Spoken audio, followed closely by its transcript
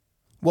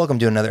Welcome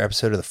to another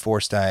episode of the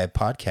Force Dive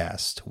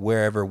Podcast.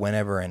 Wherever,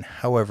 whenever, and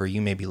however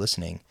you may be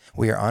listening,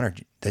 we are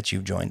honored that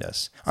you've joined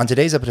us. On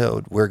today's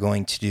episode, we're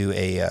going to do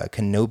a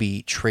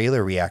Kenobi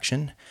trailer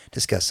reaction,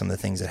 discuss some of the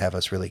things that have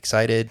us really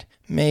excited,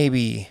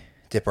 maybe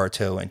dip our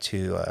toe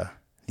into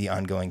the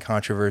ongoing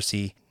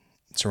controversy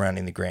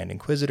surrounding the Grand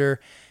Inquisitor,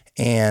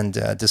 and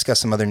discuss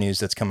some other news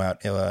that's come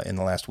out in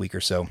the last week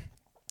or so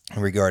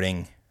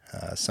regarding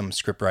some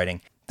script writing.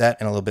 That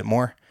and a little bit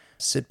more.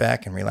 Sit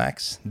back and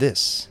relax.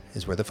 This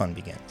is where the fun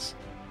begins.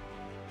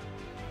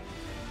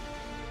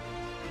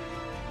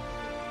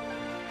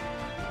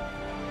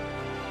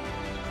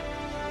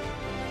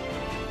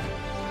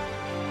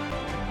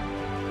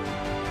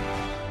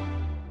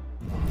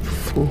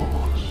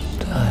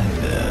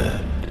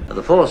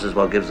 The Force is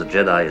what gives the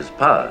Jedi his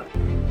power.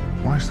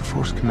 Why is the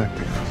Force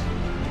connecting us?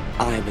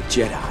 I am a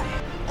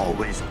Jedi.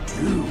 Always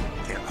two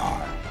there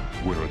are.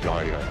 We're a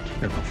dyad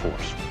in the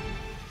Force.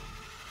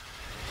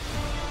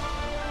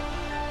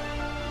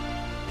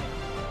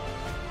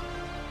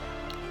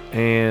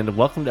 And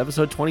welcome to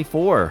episode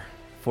 24.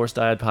 Force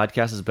Dive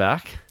Podcast is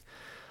back.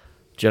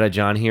 Jedi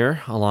John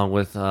here, along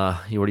with, you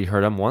already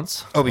heard him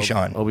once.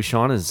 Obi-Shawn.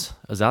 Obi-Shawn is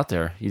out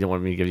there. You don't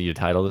want me to give you a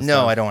title this time?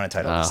 No, I don't want to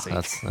title this thing.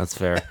 That's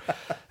fair.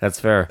 That's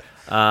fair.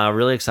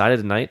 Really excited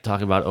tonight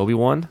talking about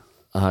Obi-Wan.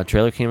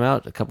 Trailer came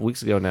out a couple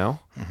weeks ago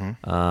now.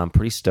 Mm-hmm.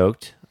 Pretty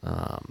stoked.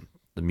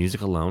 The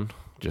music alone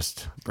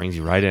just brings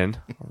you right in.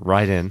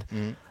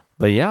 Mm-hmm.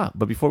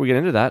 But before we get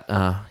into that,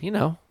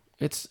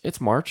 it's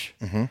March.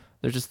 Mm-hmm.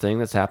 There's this thing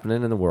that's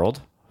happening in the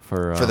world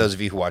for those of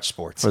you who watch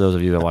sports. For those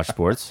of you that watch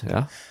sports,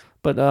 yeah.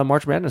 But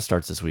March Madness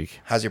starts this week.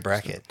 How's your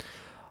bracket?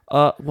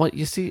 Well,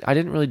 you see, I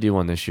didn't really do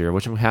one this year,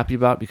 which I'm happy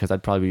about because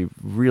I'd probably be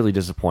really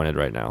disappointed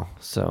right now.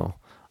 So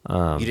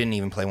you didn't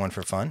even play one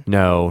for fun?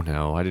 No,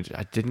 I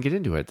didn't get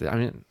into it. I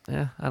mean,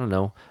 I don't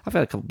know. I've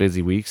had a couple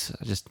busy weeks.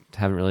 I just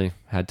haven't really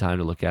had time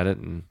to look at it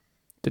and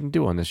didn't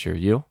do one this year.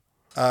 You?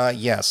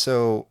 Yeah,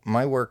 so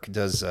my work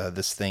does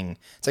this thing.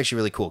 It's actually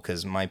really cool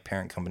because my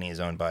parent company is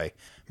owned by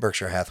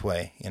Berkshire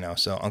Hathaway,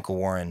 so Uncle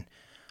Warren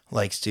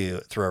likes to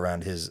throw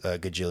around his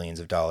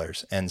gajillions of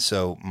dollars. And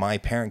so my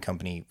parent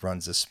company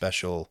runs a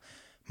special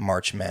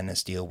March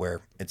Madness deal where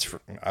it's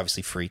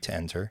obviously free to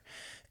enter.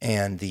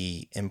 And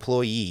the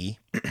employee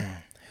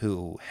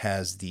who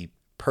has the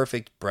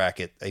perfect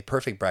bracket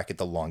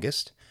the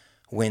longest,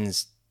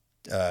 wins,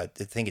 I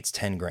think it's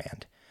 10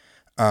 grand.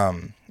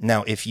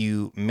 Now, if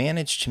you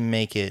manage to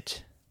make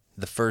it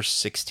the first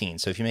 16,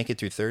 so if you make it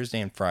through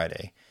Thursday and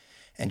Friday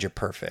and you're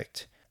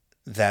perfect,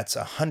 that's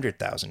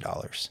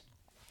 $100,000.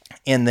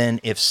 And then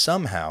if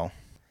somehow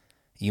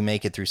you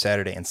make it through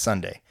Saturday and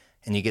Sunday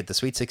and you get the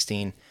Sweet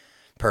 16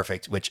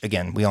 perfect, which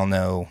again, we all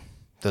know,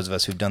 those of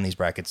us who've done these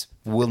brackets,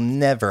 will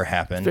never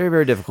happen. It's very,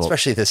 very difficult.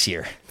 Especially this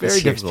year.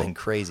 This year's been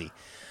crazy.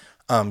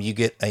 You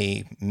get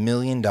 $1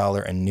 million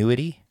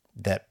annuity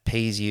that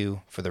pays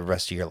you for the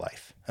rest of your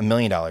life. $1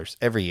 million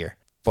every year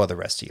for the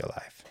rest of your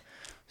life.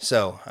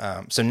 So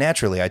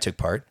naturally I took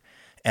part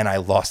and I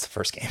lost the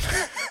first game.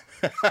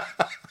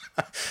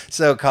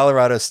 So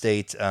Colorado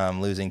State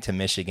losing to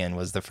Michigan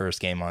was the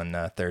first game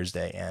on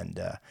Thursday, and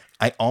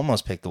I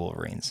almost picked the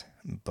Wolverines,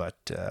 but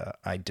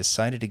I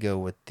decided to go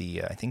with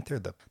I think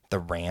they're the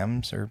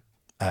Rams, or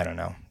I don't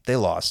know. They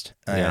lost.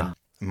 Yeah.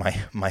 And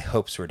my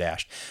hopes were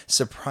dashed.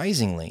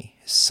 Surprisingly,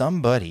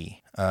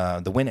 somebody,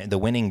 the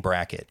winning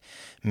bracket,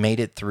 made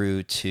it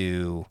through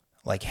to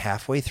like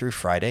halfway through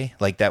Friday.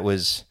 Like that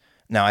was.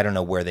 Now, I don't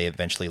know where they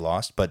eventually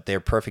lost, but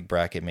their perfect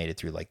bracket made it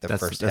through like first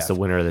half. That's the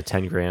winner of the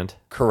 10 grand?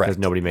 Correct. Because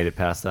nobody made it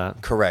past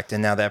that? Correct.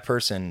 And now that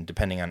person,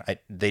 depending on,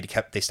 they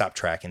stopped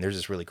tracking. There's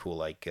this really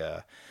cool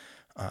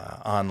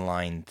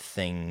online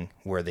thing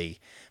where they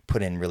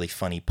put in really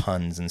funny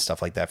puns and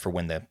stuff like that for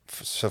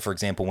so for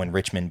example, when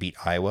Richmond beat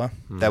Iowa,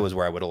 that was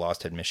where I would have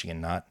lost had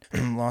Michigan not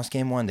lost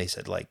game one. They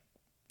said like,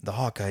 the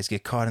Hawkeyes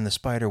get caught in the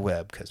spider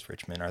web because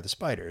Richmond are the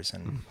spiders.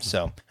 And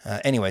so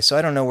anyway, so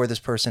I don't know where this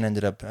person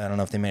ended up. I don't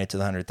know if they made it to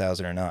the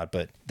 100,000 or not,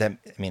 but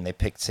they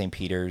picked St.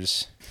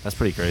 Peter's. That's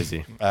pretty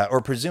crazy.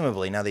 Or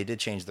presumably. Now they did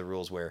change the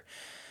rules where,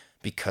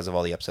 because of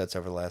all the upsets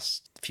over the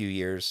last few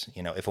years,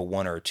 if a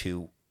 1 or a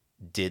 2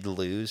 did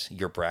lose,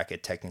 your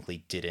bracket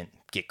technically didn't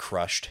get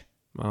crushed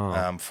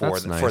for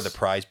the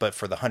prize, but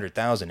for the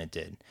 100,000 it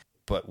did.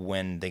 But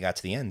when they got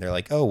to the end, they're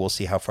like, oh, we'll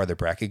see how far the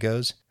bracket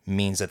goes.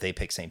 Means that they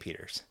pick St.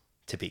 Peter's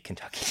to beat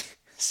Kentucky.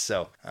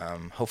 So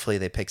hopefully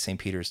they pick St.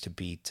 Peter's to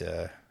beat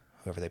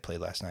whoever they played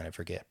last night. I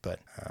forget,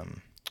 but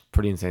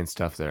pretty insane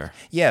stuff there.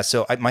 Yeah.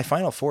 So my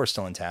Final Four is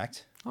still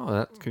intact.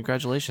 Oh,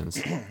 congratulations!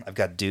 I've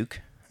got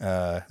Duke,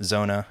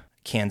 Zona,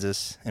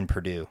 Kansas, and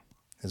Purdue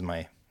is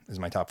my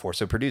top 4.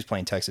 So Purdue's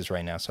playing Texas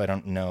right now. So I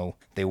don't know.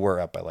 They were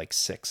up by like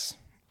 6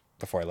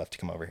 before I left to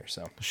come over here.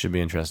 So should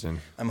be interesting.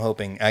 I'm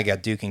hoping. I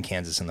got Duke and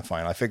Kansas in the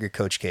final. I figure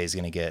Coach K is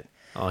going to get.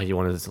 Oh, he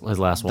wanted his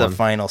last one. The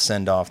final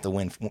send-off, the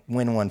win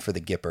one for the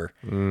Gipper.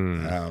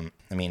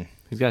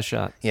 He's got a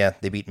shot. Yeah,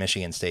 they beat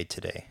Michigan State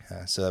today,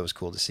 so that was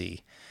cool to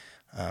see.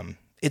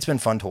 It's been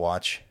fun to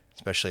watch,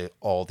 especially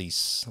all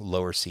these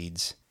lower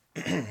seeds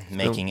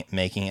making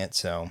it.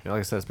 So like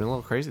I said, it's been a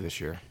little crazy this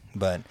year.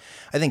 But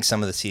I think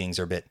some of the seedings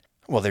are a bit,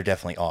 well, they're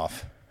definitely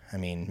off. I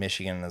mean,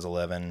 Michigan is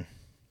 11.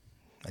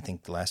 I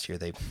think last year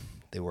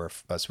they were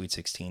a Sweet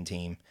 16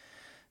 team.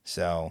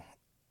 So,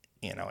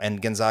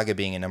 and Gonzaga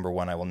being a number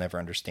 1, I will never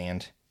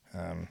understand.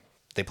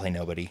 They play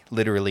nobody,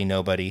 literally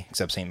nobody,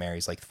 except St.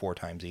 Mary's like 4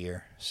 times a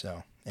year.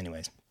 So,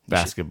 anyways.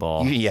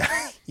 Basketball. You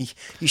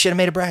should have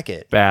made a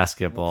bracket.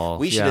 Basketball.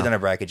 We should have done a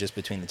bracket just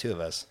between the two of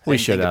us. We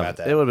should have. About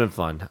that. It would have been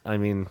fun. I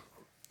mean,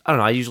 I don't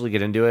know. I usually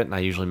get into it and I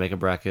usually make a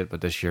bracket, but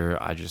this year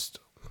I just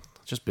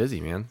busy,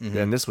 man. Mm-hmm.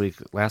 And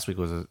last week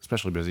was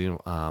especially busy.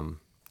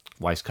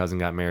 Wife's cousin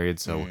got married,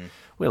 so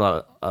we had a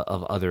lot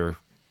of other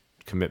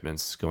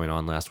commitments going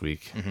on last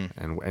week,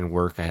 and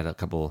work. I had a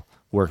couple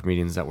work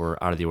meetings that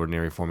were out of the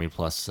ordinary for me,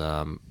 plus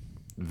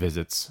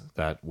visits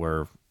that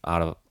were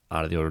out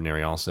of the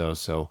ordinary also.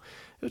 So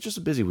it was just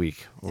a busy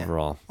week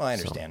overall. Well, I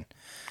understand.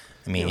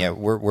 So, I mean,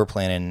 we're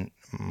planning.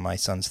 My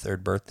son's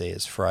 3rd birthday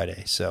is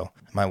Friday, so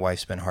my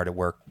wife's been hard at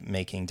work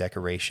making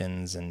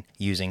decorations and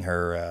using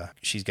her.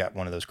 She's got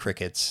one of those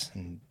Cricuts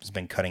and has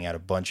been cutting out a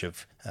bunch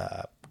of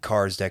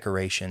Cars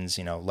decorations.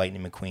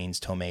 Lightning McQueen's,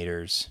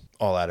 Tomators,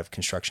 all out of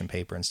construction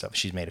paper and stuff.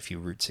 She's made a few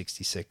Route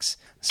 66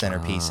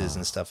 centerpieces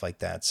and stuff like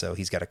that. So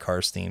he's got a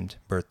Cars themed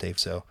birthday.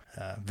 So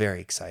very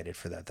excited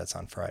for that. That's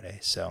on Friday.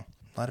 So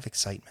a lot of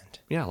excitement.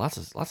 Yeah, lots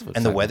of excitement.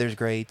 And the weather's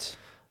great.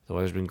 The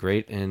weather's been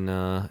great in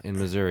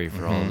Missouri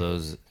for all of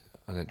those.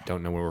 I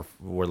don't know where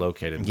we're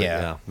located. But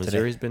yeah.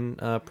 Missouri's been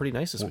pretty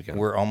nice this weekend.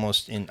 We're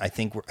almost in. I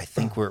think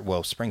we're.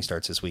 Well, spring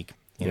starts this week.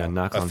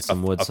 Knock on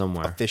some wood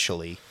somewhere.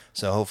 Officially,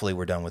 so hopefully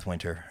we're done with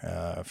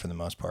winter for the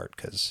most part,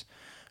 because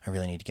I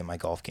really need to get my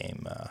golf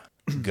game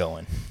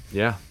going.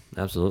 Yeah,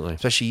 absolutely.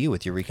 Especially you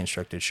with your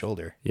reconstructed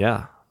shoulder.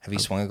 Yeah. Have you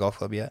swung a golf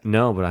club yet?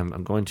 No, but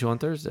I'm going to on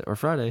Thursday or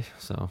Friday.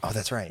 So. Oh,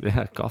 that's right.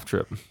 Yeah, golf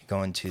trip.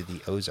 Going to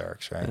the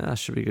Ozarks, right? Yeah,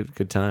 should be a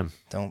good time.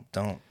 Don't.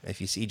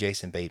 If you see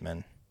Jason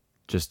Bateman,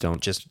 just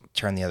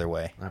turn the other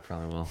way. I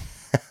probably will.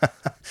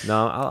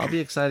 No, I'll be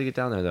excited to get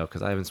down there though,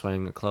 because I haven't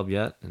swung a club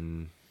yet,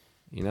 and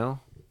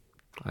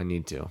I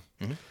need to.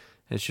 Mm-hmm.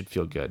 It should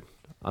feel good.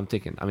 I'm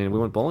thinking. I mean, we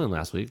went bowling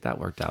last week. That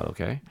worked out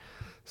okay.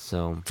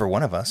 So for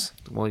one of us.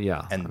 Well,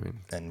 yeah.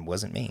 And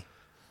wasn't me.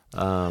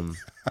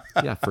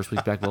 Yeah, first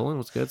week back bowling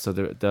was good. So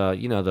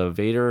the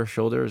Vader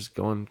shoulder is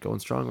going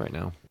strong right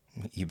now.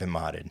 You've been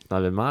modded.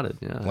 I've been modded.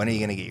 Yeah. When are you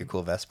gonna get your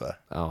cool Vespa?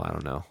 Oh, I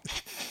don't know.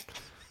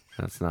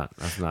 That's not.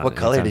 What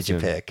color did you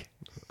pick?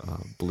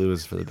 Blue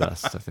is for the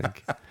best, I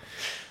think.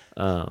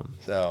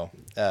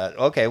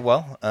 Okay.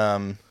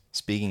 Well,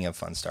 speaking of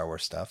fun Star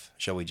Wars stuff,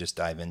 shall we just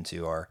dive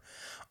into our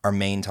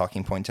main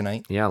talking point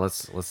tonight? Yeah,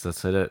 let's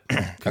hit it.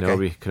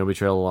 Kenobi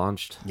Trail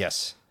launched.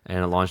 Yes.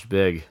 And it launched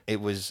big.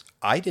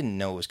 I didn't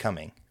know it was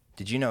coming.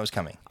 Did you know it was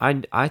coming?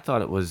 I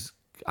thought it was.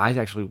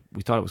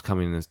 We thought it was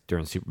coming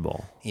during Super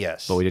Bowl.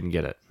 Yes. But we didn't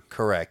get it.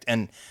 Correct.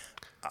 And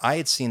I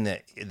had seen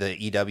the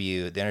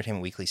EW, the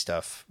Entertainment Weekly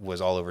stuff was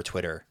all over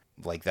Twitter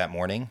like that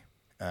morning,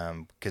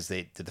 because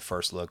they did the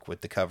first look with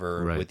the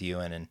cover with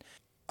Ewan, and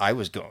I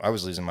was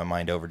losing my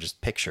mind over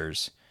just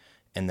pictures,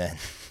 and then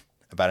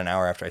about an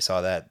hour after I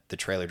saw that, the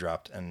trailer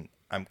dropped, and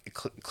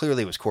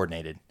clearly it was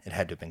coordinated. It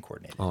had to have been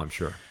coordinated. Oh, I'm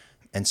sure.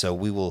 And so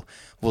we'll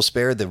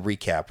spare the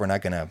recap.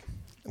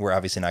 We're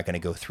obviously not gonna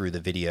go through the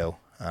video.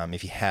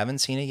 If you haven't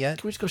seen it yet,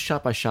 can we just go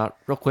shot by shot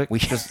real quick? We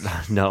just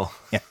no.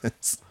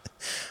 Yes.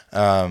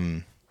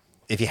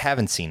 If you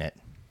haven't seen it,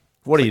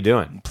 what are you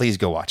doing? Please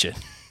go watch it.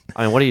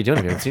 I mean, what are you doing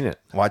if you haven't seen it?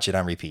 Watch it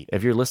on repeat.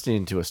 If you're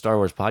listening to a Star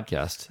Wars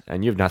podcast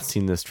and you've not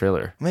seen this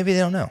trailer, maybe they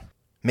don't know.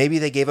 Maybe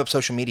they gave up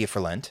social media for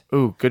Lent.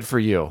 Ooh, good for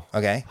you.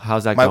 Okay.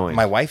 How's that going?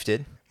 My wife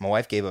did. My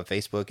wife gave up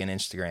Facebook and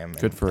Instagram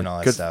and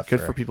all that stuff. Good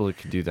for people who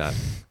can do that.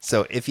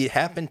 So if you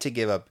happen to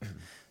give up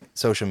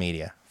social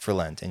media for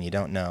Lent and you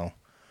don't know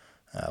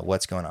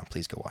what's going on,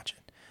 please go watch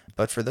it.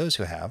 But for those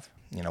who have,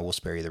 we'll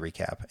spare you the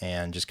recap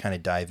and just kind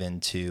of dive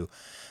into.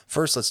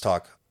 First, let's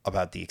talk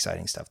about the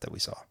exciting stuff that we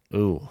saw.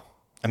 Ooh.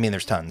 I mean,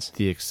 there's tons.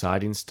 The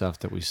exciting stuff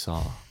that we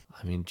saw.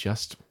 I mean,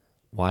 just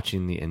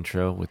watching the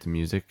intro with the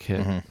music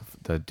hit,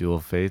 the Duel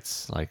of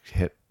Fates, like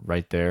hit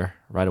right there,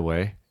 right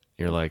away.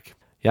 You're like,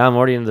 yeah, I'm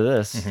already into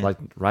this. Like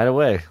right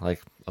away.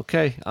 Like,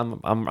 okay,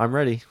 I'm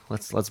ready.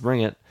 Let's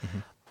bring it.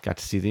 Got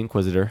to see the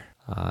Inquisitor.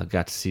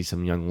 Got to see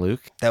some young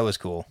Luke. That was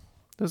cool.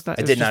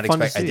 I did not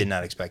expect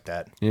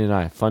that. Neither did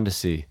I. Fun to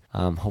see.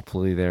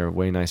 Hopefully they're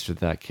way nicer to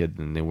that kid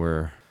than they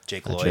were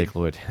Jake Lloyd. Jake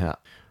Lloyd. Yeah.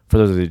 For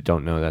those of you who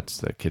don't know, that's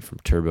the kid from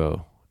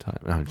Turbo Time.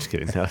 No, I'm just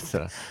kidding. That's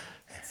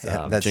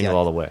that's Jingle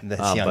All the Way.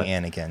 That's young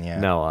Anakin. Yeah.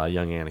 No,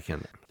 young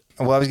Anakin.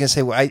 Well, I was gonna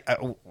say, I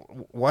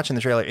watching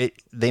the trailer,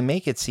 they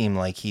make it seem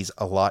like he's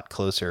a lot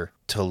closer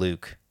to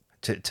Luke,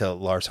 to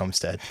Lars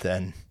Homestead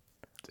than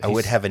I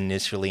would have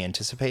initially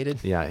anticipated.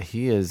 Yeah,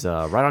 he is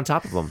right on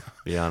top of him, to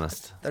be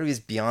honest. I thought he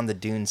was beyond the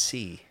Dune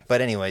Sea. But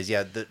anyways,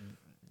 yeah,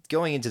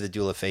 going into the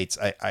Duel of Fates,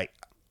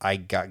 I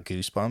got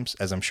goosebumps,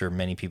 as I'm sure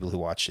many people who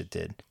watched it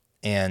did.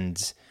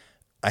 And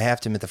I have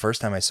to admit, the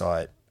first time I saw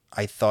it,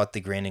 I thought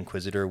the Grand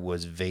Inquisitor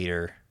was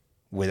Vader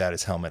without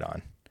his helmet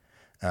on.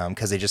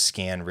 Because they just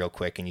scan real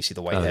quick and you see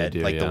the white head,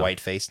 the white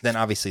face. Then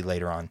obviously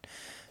later on,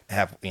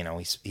 have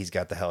he's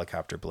got the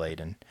helicopter blade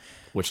and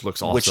which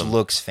looks awesome. which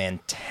looks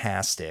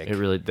fantastic.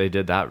 They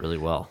did that really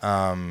well.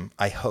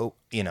 I hope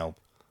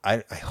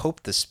I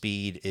hope the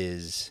speed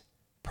is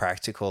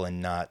practical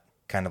and not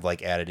kind of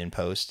like added in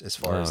post as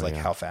far as like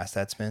how fast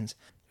that spins.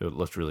 It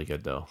looked really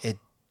good though.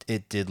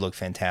 It did look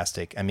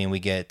fantastic. I mean, we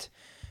got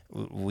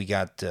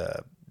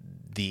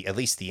at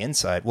least the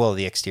inside, well,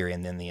 the exterior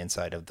and then the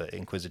inside of the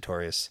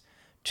Inquisitorius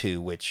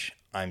 2, which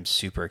I'm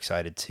super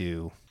excited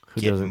to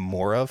get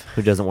more of.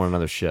 Who doesn't want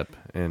another ship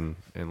in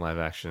live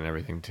action and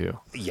everything too?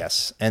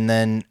 Yes. And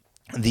then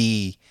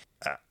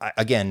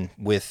again,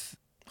 with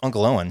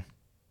Uncle Owen,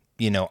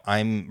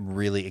 I'm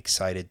really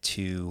excited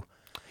to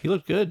He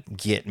looked good.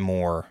 get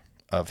more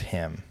of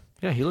him.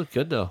 Yeah, he looked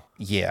good though.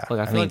 Yeah. Like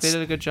I feel like they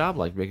did a good job,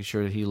 like making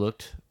sure that he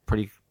looked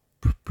pretty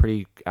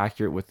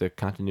accurate with the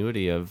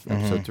continuity of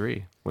episode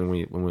 3 when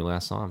we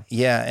last saw him.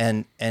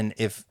 Yeah, and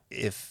if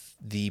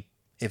the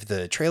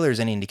trailer is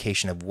any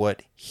indication of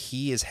what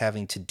he is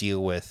having to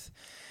deal with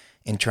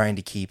in trying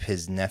to keep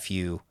his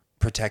nephew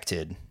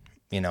protected,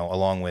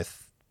 along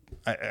with,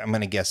 I'm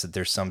going to guess that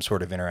there's some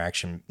sort of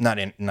interaction,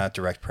 not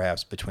direct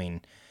perhaps,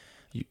 between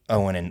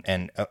Owen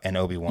and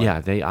Obi-Wan.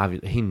 Yeah,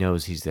 he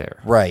knows he's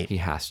there. Right. He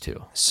has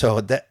to.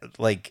 So that,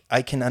 like,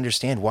 I can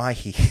understand why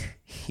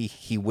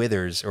he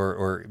withers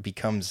or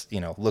becomes,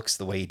 looks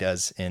the way he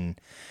does in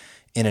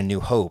A New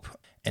Hope,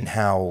 and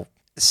how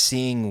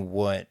seeing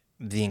what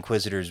the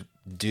Inquisitors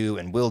do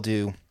and will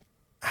do,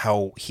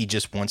 how he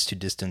just wants to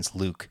distance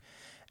Luke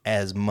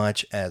as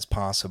much as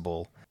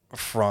possible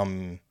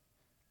from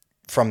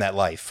that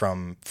life,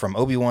 from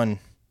Obi-Wan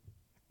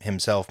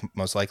himself,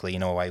 most likely,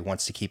 why he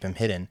wants to keep him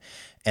hidden,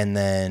 and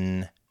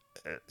then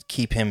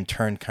keep him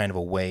turned kind of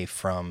away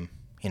from,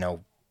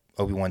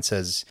 Obi-Wan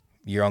says,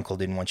 your uncle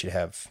didn't want you to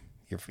have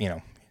this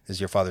is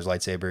your father's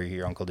lightsaber,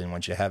 your uncle didn't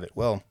want you to have it.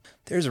 Well,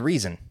 there's a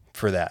reason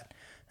for that,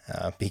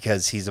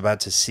 because he's about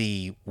to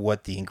see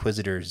what the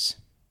Inquisitors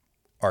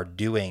are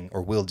doing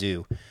or will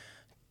do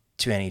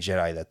to any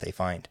Jedi that they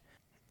find.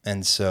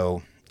 And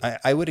so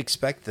I would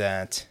expect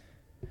that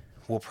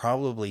we'll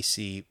probably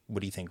see,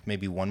 what do you think,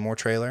 maybe one more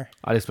trailer?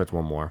 I'd expect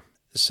one more.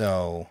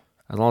 So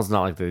as long as it's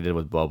not like they did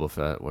with Boba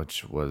Fett,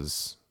 which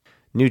was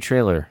new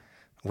trailer.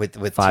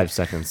 With 5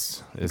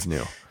 seconds is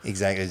new.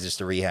 Exactly. It's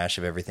just a rehash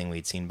of everything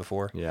we'd seen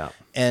before. Yeah.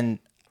 And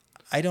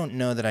I don't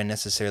know that I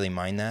necessarily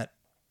mind that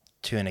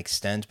to an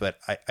extent, but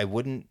I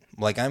wouldn't,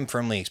 like, I'm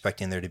firmly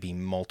expecting there to be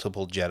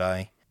multiple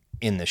Jedi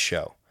in the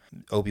show.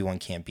 Obi-Wan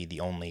can't be the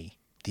only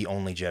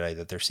Jedi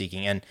that they're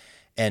seeking.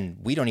 And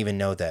we don't even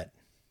know that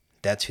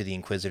that's who the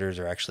Inquisitors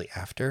are actually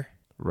after.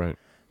 Right.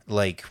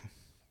 Like,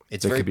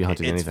 it's could be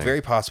hunting anything.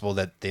 very possible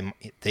that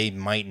they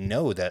might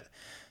know that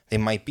they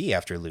might be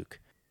after Luke.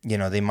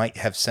 They might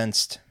have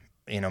sensed,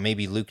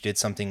 maybe Luke did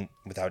something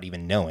without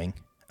even knowing,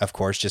 of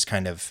course, just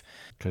kind of...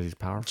 Because he's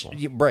powerful.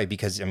 Right,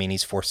 because,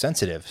 he's Force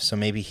sensitive. So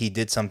maybe he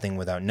did something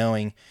without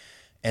knowing,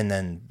 and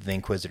then the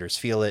Inquisitors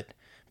feel it,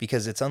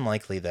 because it's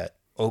unlikely that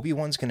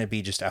Obi-Wan's going to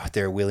be just out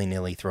there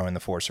willy-nilly throwing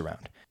the Force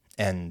around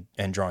and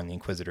drawing the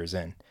Inquisitors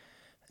in.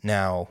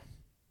 Now,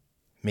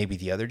 maybe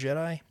the other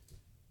Jedi?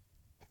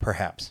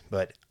 Perhaps,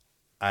 but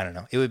I don't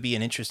know. It would be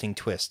an interesting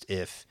twist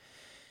if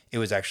it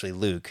was actually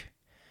Luke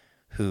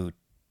who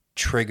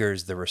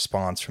triggers the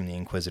response from the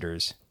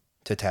Inquisitors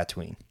to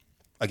Tatooine.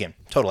 Again,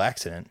 total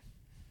accident,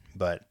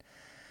 but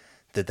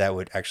that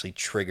would actually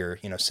trigger,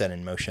 set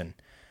in motion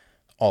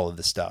all of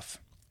the stuff.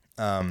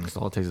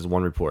 All it takes is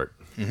one report.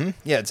 Mm-hmm.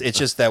 Yeah, it's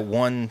just that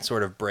one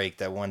sort of break,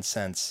 that one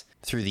sense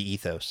through the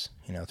ethos,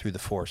 through the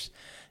Force.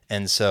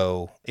 And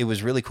so it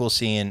was really cool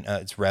seeing,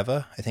 it's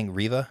Reva, I think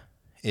Reva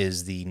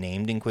is the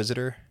named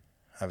Inquisitor.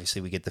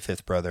 Obviously we get the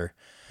fifth brother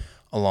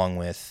along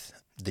with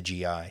the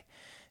GI.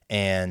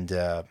 And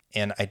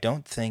I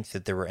don't think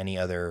that there were any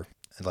other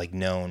like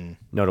known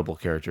notable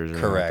characters. Or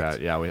correct. Like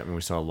that. Yeah,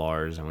 we saw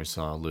Lars and we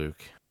saw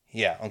Luke.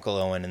 Yeah, Uncle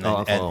Owen and then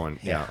Uncle Owen.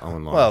 Yeah,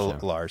 Owen Lars. Well,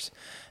 yeah. Lars,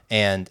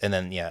 and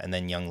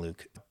then young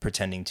Luke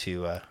pretending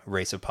to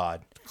race a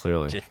pod.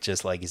 Clearly,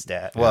 just like his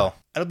dad. Yeah. Well,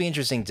 it'll be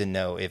interesting to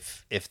know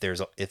if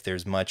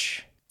there's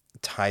much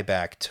tie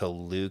back to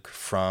Luke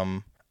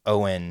from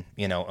Owen,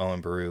 Owen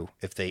Beru.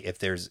 If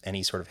there's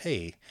any sort of,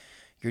 hey,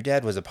 your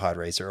dad was a pod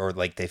racer, or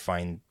like they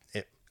find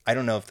it. I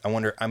don't know.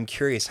 I'm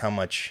curious how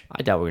much.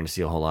 I doubt we're going to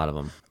see a whole lot of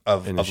him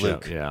of show.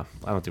 Luke. Yeah,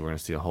 I don't think we're going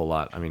to see a whole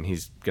lot. I mean,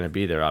 he's going to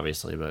be there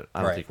obviously, but I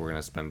don't Right. think we're going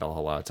to spend a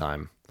whole lot of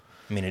time.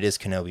 I mean, it is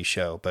Kenobi's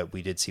show, but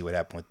we did see what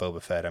happened with Boba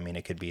Fett. I mean,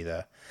 it could be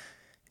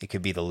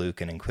the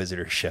Luke and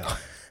Inquisitor show.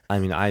 I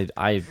mean,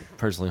 I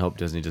personally hope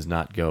Disney does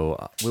not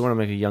go. We want to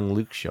make a young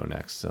Luke show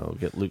next, so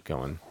get Luke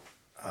going.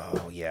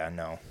 Oh yeah,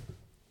 no,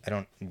 I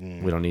don't.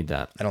 We don't need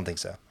that. I don't think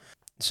so.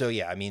 So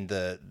yeah, I mean,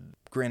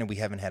 granted we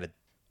haven't had a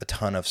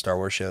ton of Star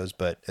Wars shows,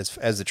 but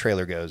as the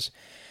trailer goes,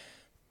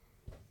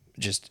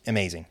 just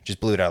amazing, just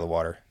blew it out of the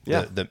water.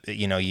 Yeah.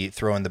 You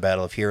throw in the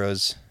Battle of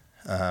Heroes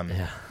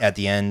at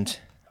the end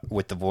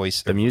with the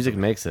voice. The music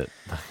makes it.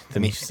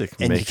 The music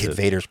and makes you get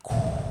it. Vader's.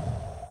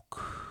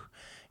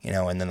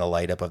 and then the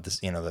light up of this,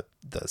 the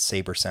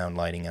saber sound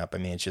lighting up. I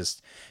mean, it's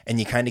just, and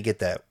you kind of get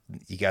that,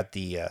 you got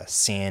the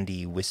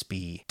sandy,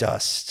 wispy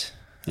dust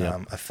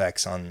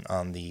effects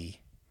on the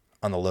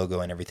logo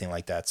and everything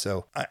like that.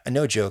 So,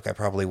 no joke, I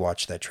probably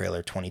watched that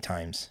trailer 20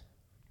 times.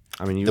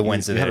 I mean, you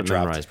have it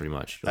memorized pretty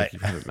much. Like, you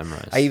have it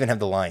memorized. I even have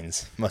the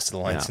lines, most of the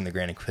lines in the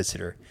Grand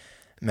Inquisitor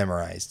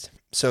memorized.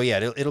 So yeah,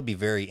 it'll be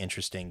very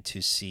interesting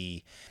to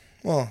see,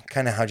 well,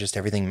 kind of how just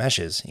everything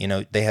meshes.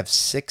 They have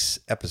 6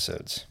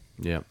 episodes.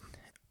 Yeah.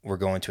 We're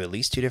going to at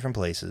least 2 different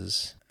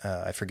places.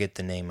 I forget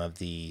the name of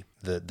the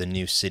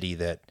new city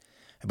that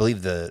I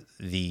believe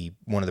the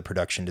one of the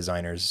production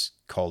designers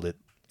called it.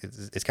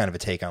 It's kind of a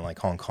take on like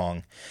Hong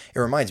Kong. It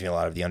reminds me a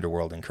lot of the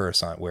Underworld in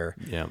Coruscant where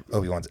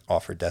Obi-Wan's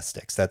offered death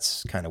sticks.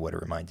 That's kind of what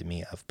it reminded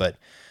me of. But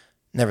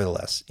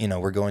nevertheless,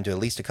 we're going to at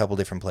least a couple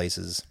different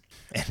places.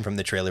 And from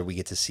the trailer, we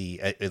get to see,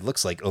 it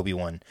looks like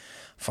Obi-Wan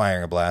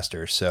firing a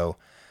blaster. So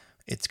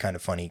it's kind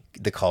of funny,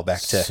 the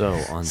callback to... So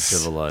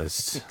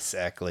uncivilized.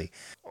 Exactly.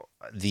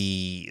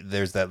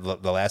 There's the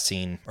last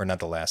scene, or not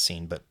the last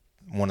scene, but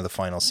one of the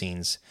final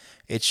scenes.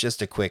 It's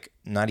just a quick,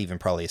 not even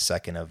probably a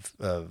second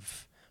of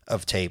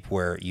tape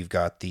where you've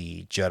got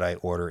the Jedi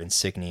Order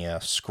insignia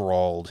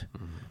scrawled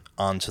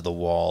onto the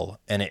wall,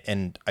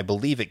 and I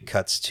believe it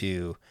cuts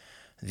to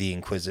the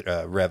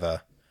Inquisitor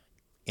Reva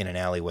in an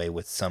alleyway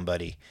with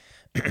somebody,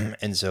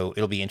 and so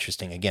it'll be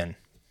interesting. Again,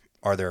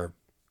 are there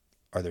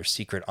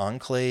secret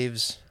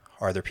enclaves?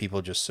 Are there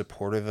people just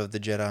supportive of the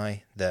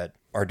Jedi that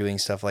are doing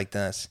stuff like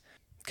this?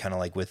 Kind of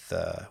like with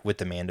the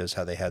Mandos,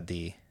 how they had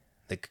the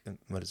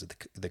what is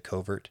it, the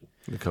covert?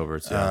 The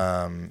coverts,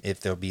 yeah. If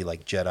there'll be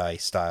like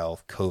Jedi-style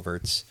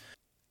coverts.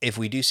 If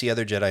we do see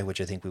other Jedi, which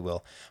I think we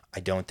will, I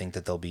don't think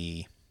that they'll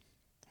be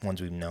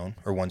ones we've known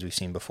or ones we've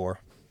seen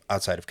before,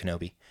 outside of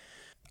Kenobi.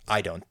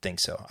 I don't think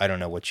so. I don't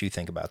know what you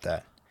think about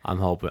that. I'm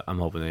hoping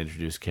they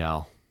introduce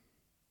Cal.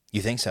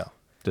 You think so?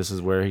 This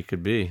is where he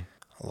could be.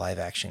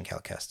 Live-action Cal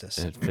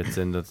Kestis. It fits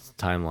into the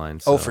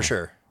timeline. So, for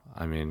sure.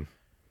 I mean...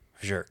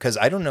 For sure. Because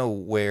I don't know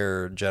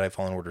where Jedi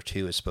Fallen Order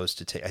 2 is supposed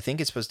to take... I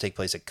think it's supposed to take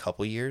place a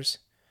couple years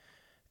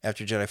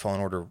after Jedi Fallen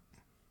Order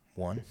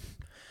 1,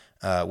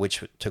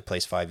 which took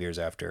place 5 years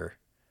after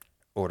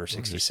Order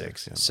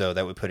 66. Yeah. So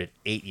that would put it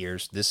 8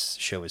 years. This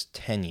show is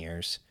 10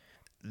 years.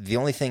 The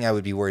only thing I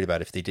would be worried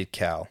about if they did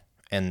Cal,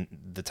 and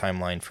the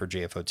timeline for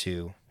JFO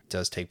 2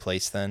 does take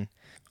place then,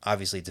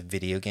 obviously it's a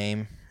video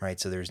game, right?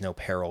 So there's no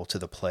peril to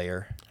the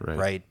player,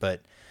 right?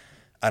 But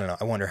I don't know.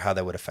 I wonder how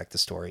that would affect the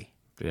story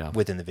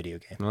within the video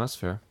game. No, that's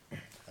fair.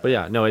 But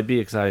yeah, no, it'd be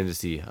exciting to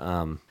see.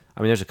 I mean,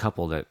 there's a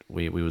couple that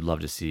we would love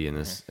to see in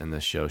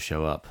this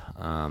show up.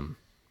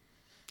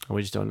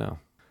 We just don't know.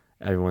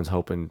 Everyone's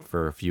hoping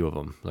for a few of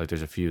them. Like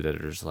there's a few that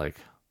are just like,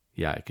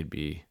 yeah, it could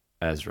be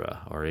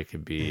Ezra, or it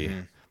could be,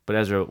 but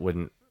Ezra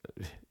wouldn't.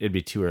 It'd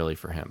be too early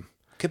for him.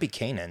 Could be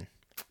Kanan.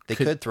 They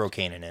could throw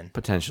Kanan in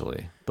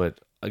potentially, but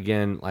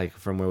again, like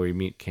from where we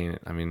meet Kanan,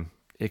 I mean,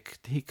 we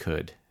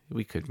could.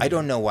 I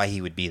don't know why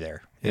he would be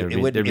there. There'd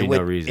be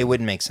no reason. It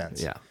wouldn't make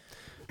sense. Yeah.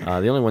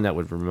 The only one that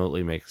would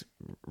remotely make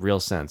real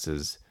sense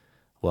is,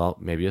 well,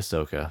 maybe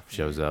Ahsoka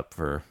shows up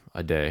for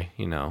a day,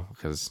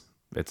 because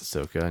it's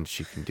Ahsoka and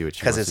she can do what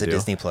she wants to do. Because it's a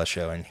Disney Plus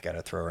show and you got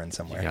to throw her in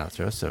somewhere. You got to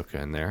throw Ahsoka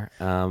in there.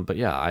 But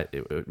yeah,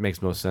 it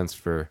makes most sense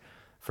for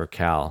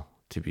Cal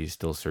to be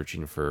still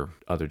searching for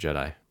other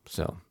Jedi.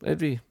 So it'd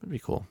be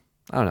cool.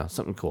 I don't know,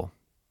 something cool.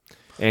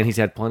 And he's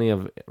had plenty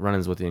of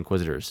run-ins with the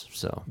Inquisitors.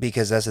 So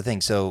because that's the thing.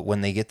 So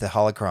when they get the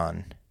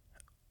holocron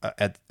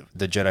at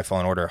the Jedi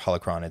Fallen Order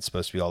holocron, it's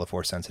supposed to be all the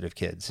Force-sensitive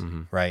kids,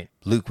 right?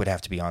 Luke would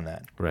have to be on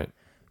that, right?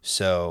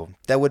 So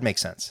that would make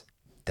sense.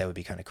 That would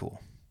be kind of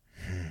cool.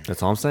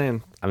 That's all I'm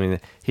saying. I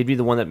mean, he'd be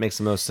the one that makes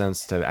the most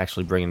sense to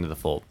actually bring into the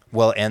fold.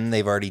 Well, and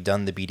they've already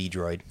done the BD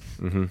droid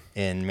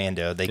in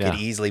Mando. They could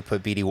easily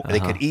put BD. They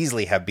could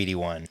easily have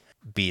BD-1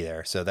 be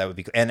there. So that would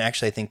be. And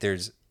actually, I think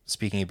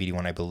speaking of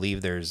BD-1, I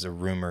believe there's a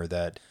rumor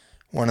that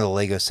one of the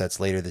Lego sets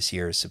later this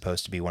year is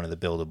supposed to be one of the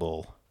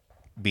buildable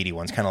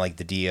BD-1s, kind of like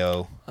the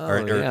Dio,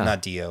 or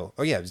not Dio.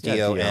 Oh yeah, it was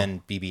Dio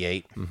and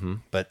BB-8,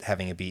 but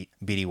having a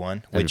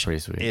BD-1. That'd be pretty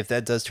sweet. If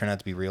that does turn out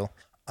to be real,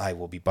 I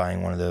will be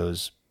buying one of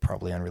those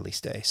probably on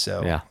release day.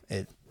 So yeah,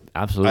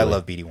 absolutely. I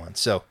love BD-1.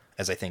 So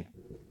as I think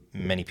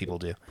many people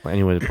do. Well,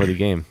 anybody that play the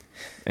game,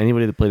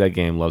 anybody that play that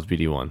game loves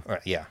BD-1.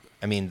 Right, yeah.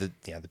 I mean, the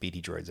BD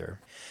droids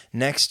are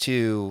next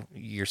to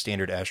your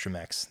standard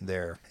astromechs.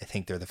 I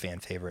think they're the fan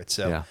favorites.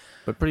 So yeah,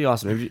 but pretty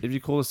awesome. It'd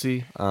be cool to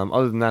see.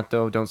 Other than that,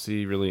 though, don't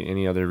see really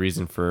any other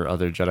reason for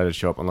other Jedi to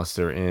show up unless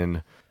they're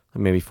in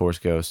maybe Force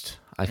Ghost.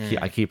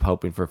 I keep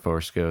hoping for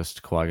Force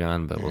Ghost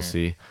Qui-Gon, but we'll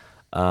see.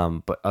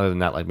 But other than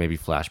that, like maybe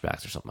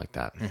flashbacks or something like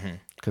that.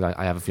 Because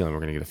I have a feeling we're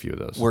going to get a few of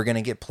those. We're going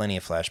to get plenty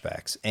of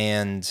flashbacks.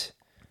 And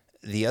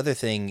the other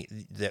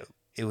thing that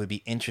it would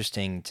be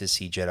interesting to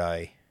see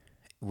Jedi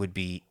would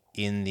be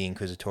in the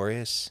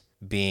Inquisitorius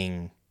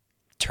being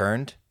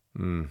turned,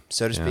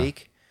 so to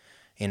speak.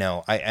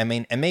 I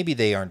mean, and maybe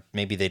they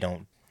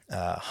don't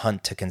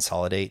hunt to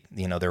consolidate,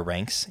 their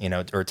ranks,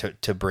 or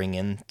to bring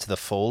into the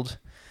fold.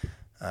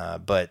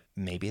 But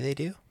maybe they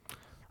do.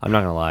 I'm not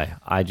going to lie.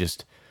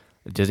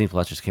 Disney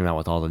Plus just came out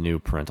with all the new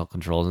parental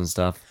controls and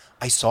stuff.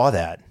 I saw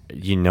that.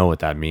 You know what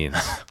that means.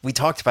 We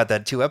talked about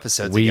that 2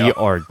 episodes We ago.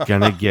 are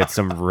gonna get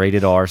some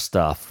rated R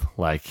stuff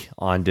like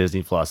on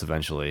Disney Plus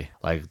eventually.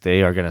 Like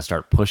they are gonna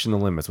start pushing the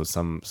limits with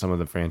some of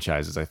the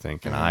franchises, I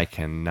think, and I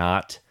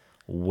cannot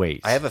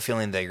wait. I have a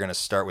feeling that you're going to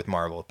start with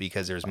Marvel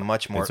because there's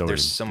much more.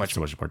 There's so much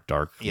more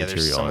dark Yeah,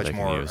 material. there's so much they can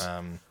more. use.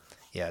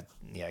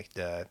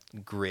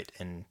 Grit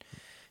and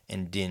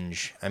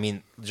dinge. I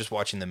mean, just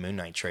watching the Moon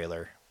Knight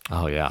trailer,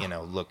 Oh yeah,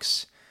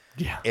 looks.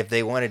 yeah. If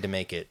they wanted to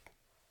make it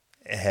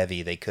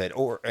heavy, they could.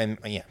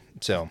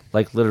 So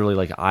Like literally,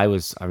 like I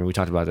mean, we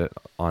talked about it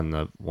on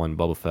the one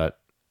Boba Fett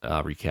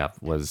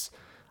recap.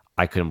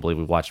 I couldn't believe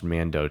we watched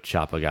Mando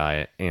chop a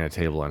guy and a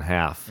table in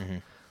half,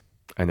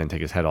 and then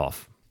take his head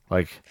off.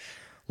 Like,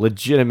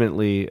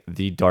 legitimately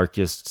the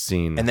darkest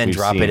scene, and then we've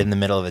drop seen. it in the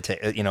middle of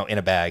in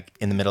a bag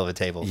in the middle of a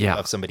table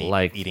of somebody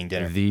like eating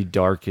dinner. The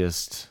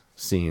darkest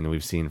scene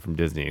we've seen from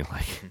Disney,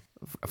 like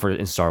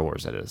in Star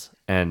Wars, that is.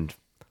 And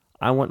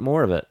I want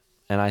more of it,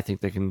 and I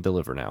think they can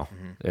deliver now.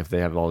 If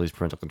they have all these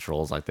parental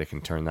controls, like they can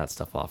turn that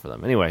stuff off for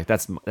them. Anyway,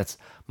 that's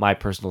my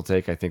personal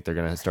take. I think they're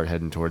going to start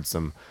heading towards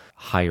some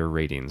higher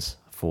ratings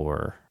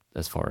for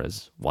as far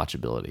as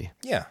watchability.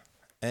 Yeah,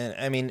 and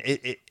I mean,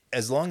 it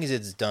as long as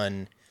it's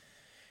done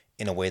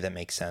in a way that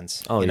makes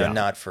sense. Oh, yeah.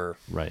 Not for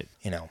Right.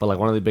 But But like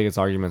one of the biggest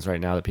arguments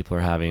right now that people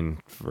are having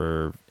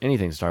for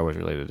anything Star Wars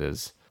related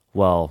is,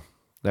 well,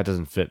 that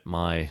doesn't fit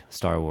my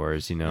Star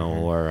Wars,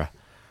 or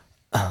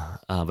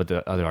but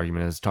the other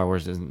argument is Star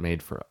Wars isn't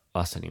made for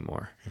us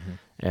anymore.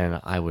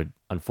 And I would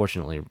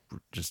unfortunately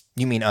just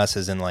You mean us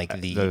as in like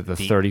the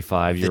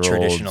 35-year-olds, the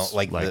traditional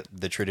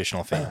the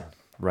traditional fan.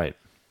 right,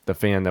 the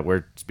fan that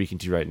we're speaking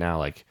to right now,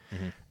 like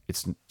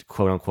it's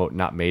quote unquote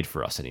not made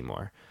for us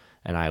anymore.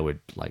 And I would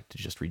like to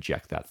just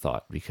reject that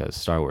thought because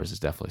Star Wars is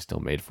definitely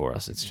still made for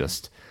us. It's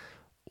just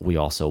we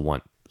also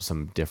want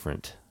some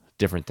different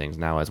things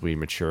now as we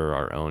mature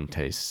our own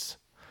tastes.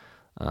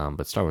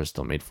 But Star Wars is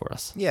still made for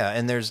us. Yeah,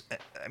 and there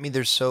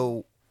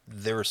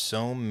are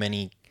so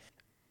many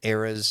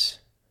eras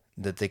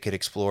that they could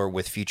explore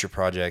with future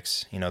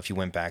projects. If you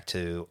went back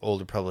to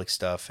Old Republic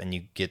stuff and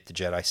you get the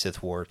Jedi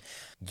Sith War,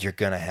 you're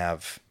gonna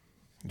have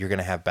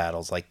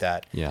battles like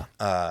that. Yeah.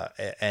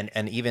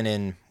 And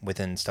even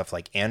within stuff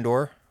like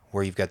Andor,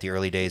 where you've got the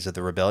early days of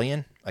the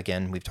Rebellion.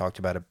 Again, we've talked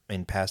about it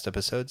in past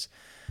episodes.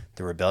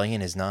 The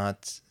Rebellion is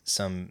not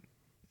some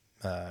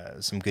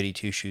goody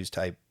two shoes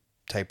type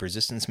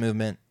resistance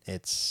movement.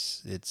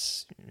 It's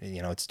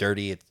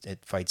dirty. It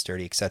fights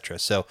dirty, etc.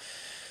 So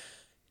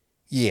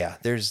yeah,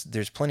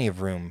 there's plenty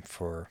of room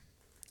for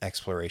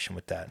exploration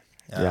with that.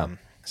 Yeah.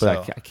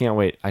 But I can't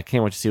wait. I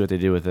can't wait to see what they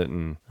do with it,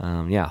 and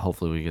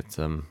hopefully we get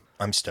some.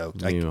 I'm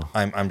stoked. New.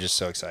 I'm just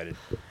so excited.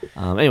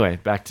 Anyway,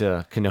 back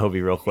to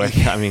Kenobi real quick.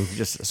 I mean,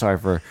 just sorry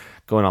for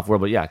going off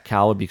world, but yeah,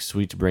 Cal would be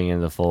sweet to bring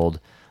into the fold.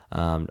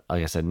 Like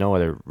I said, no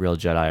other real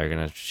Jedi are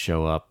going to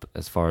show up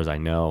as far as I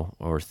know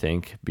or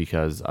think,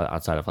 because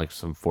outside of like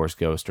some Force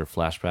Ghost or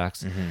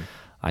flashbacks,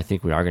 I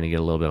think we are going to get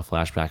a little bit of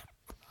flashback.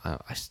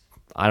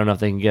 I don't know if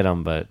they can get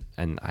him,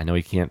 and I know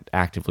he can't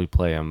actively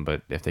play him,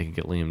 but if they can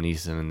get Liam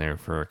Neeson in there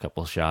for a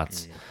couple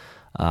shots,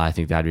 I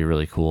think that'd be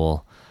really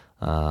cool.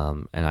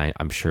 And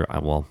I'm sure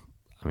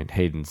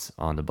Hayden's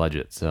on the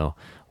budget, so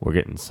we're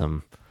getting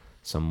some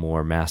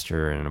more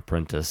master and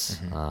apprentice.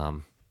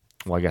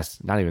 Well, I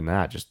guess not even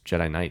that, just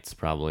Jedi Knights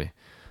probably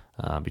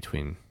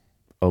between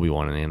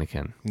Obi-Wan and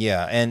Anakin.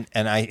 Yeah, and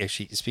I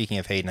actually, speaking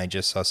of Hayden, I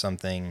just saw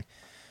something.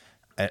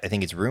 I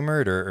think it's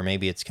rumored or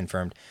maybe it's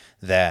confirmed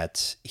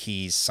that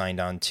he's signed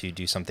on to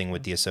do something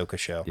with the Ahsoka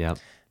show. Yep.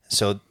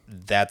 So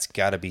that's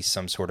got to be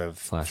some sort of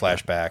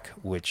flashback,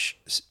 which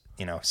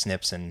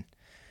snips and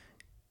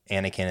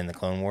Anakin in the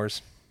Clone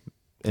Wars.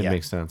 It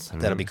makes sense.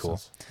 That'll be cool.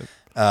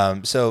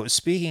 So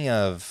speaking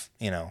of,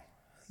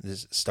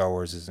 this Star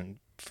Wars isn't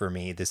for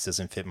me. This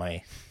doesn't fit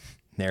my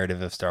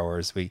narrative of Star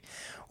Wars. We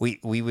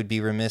would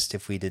be remiss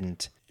if we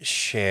didn't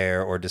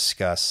share or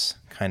discuss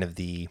kind of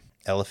the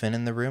elephant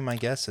in the room, I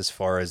guess, as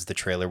far as the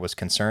trailer was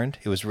concerned.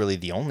 It was really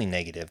the only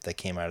negative that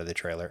came out of the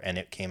trailer, and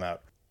it came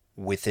out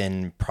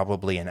within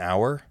probably an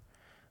hour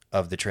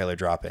of the trailer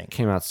dropping.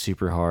 Came out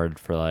super hard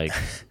for like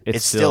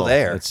it's still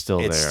there. It's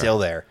still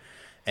there.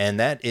 And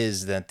that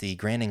is that the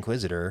Grand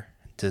Inquisitor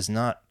does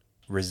not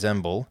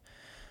resemble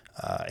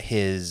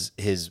his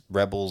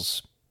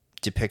Rebels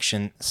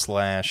depiction /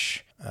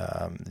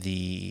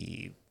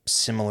 the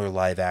similar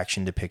live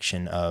action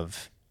depiction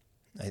of,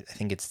 I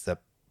think it's the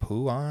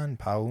Paun.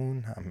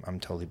 I'm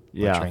totally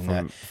butchering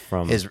that.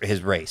 From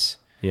his race.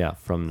 Yeah,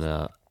 from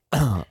the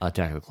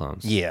Attack of the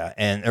Clones. Yeah,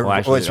 and Well,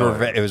 actually,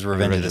 it was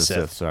Revenge of the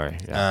Sith. Sorry.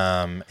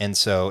 Yeah. And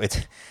so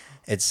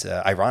it's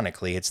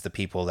ironically it's the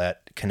people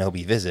that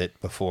Kenobi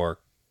visit before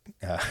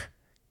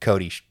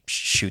Cody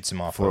shoots him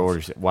off.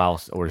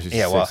 While Order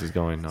 66 is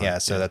going on. Yeah,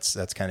 so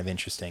that's kind of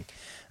interesting.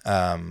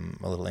 A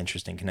little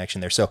interesting connection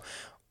there. So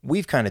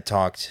we've kind of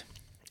talked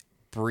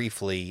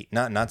briefly,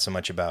 not so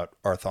much about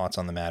our thoughts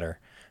on the matter,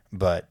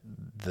 but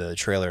the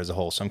trailer as a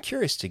whole. So I'm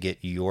curious to get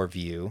your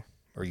view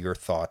or your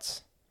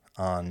thoughts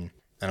on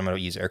and I'm going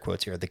to use air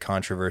quotes here, the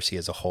controversy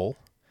as a whole,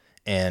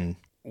 and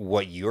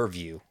what your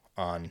view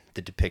on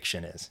the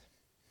depiction is.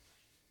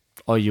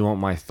 Oh, you want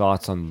my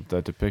thoughts on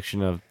the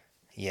depiction of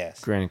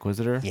Yes. Grand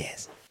Inquisitor?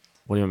 Yes.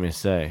 What do you want me to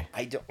say?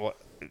 I don't. Well,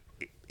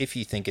 if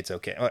you think it's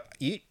okay,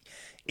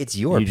 it's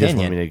your You opinion. just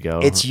want me to go?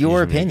 It's You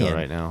your just want me to go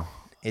opinion right now.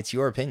 It's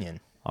your opinion.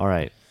 All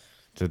right.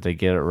 Did they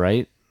get it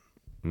right?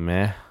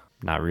 Meh.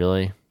 Not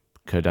really.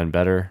 Could have done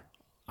better.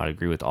 I'd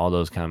agree with all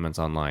those comments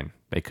online.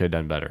 They could have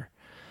done better.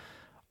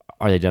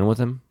 Are they done with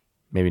him?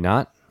 Maybe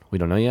not. We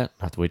don't know yet.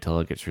 Have to wait till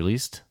it gets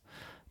released.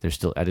 There's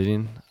still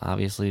editing,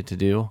 obviously, to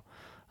do.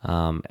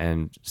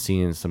 And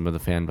seeing some of the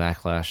fan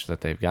backlash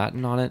that they've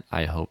gotten on it,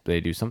 I hope they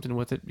do something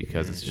with it,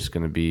 because it's just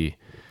going to be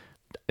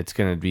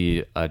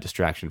a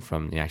distraction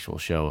from the actual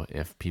show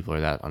if people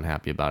are that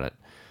unhappy about it.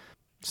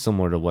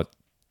 Similar to what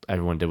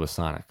everyone did with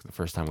Sonic the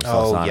first time we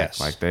saw Sonic. Yes.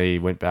 Like, they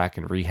went back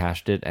and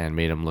rehashed it and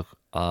made him look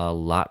a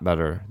lot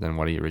better than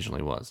what he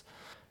originally was.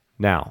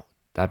 Now,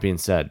 that being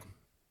said,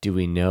 do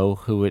we know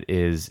who it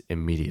is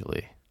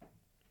immediately?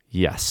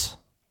 Yes.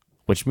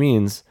 Which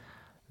means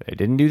they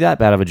didn't do that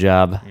bad of a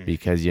job,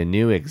 because you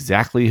knew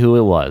exactly who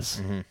it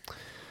was. Mm-hmm.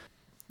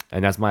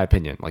 And that's my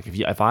opinion. Like,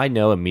 if I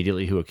know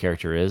immediately who a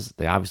character is,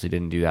 they obviously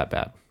didn't do that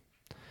bad.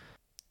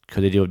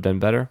 Could they have done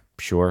better?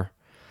 Sure.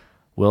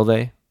 Will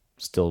they?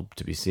 Still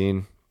to be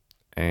seen.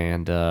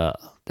 And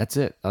that's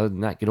it. Other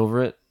than that, get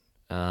over it.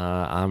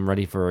 I'm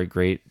ready for a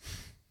great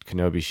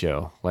Kenobi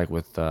show, like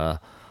with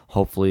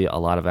hopefully a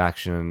lot of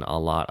action, a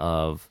lot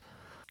of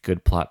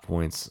good plot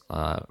points,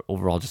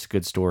 overall just a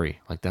good story.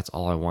 Like, that's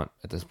all I want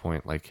at this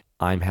point. Like,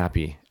 I'm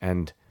happy.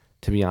 And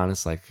to be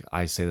honest, like,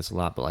 I say this a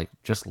lot, but like,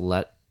 just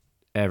let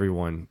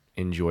everyone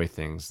enjoy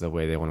things the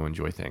way they want to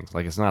enjoy things.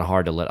 Like, it's not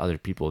hard to let other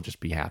people just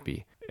be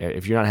happy.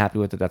 If you're not happy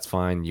with it, that's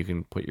fine. You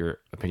can put your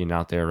opinion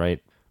out there,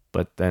 right?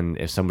 But then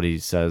if somebody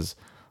says,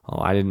 oh,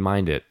 I didn't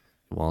mind it,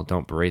 well,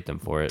 don't berate them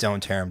for it.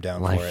 Don't tear them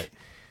down Like, for it.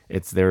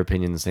 It's their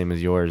opinion, the same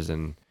as yours.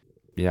 And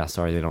yeah,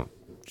 sorry they don't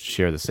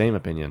share the same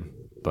opinion,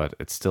 but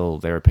it's still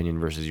their opinion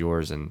versus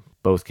yours, and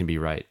both can be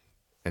right.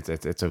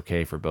 It's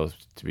okay for both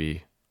to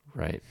be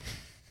right.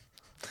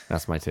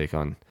 That's my take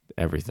on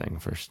everything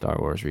for Star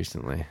Wars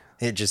recently.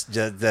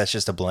 That's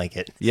just a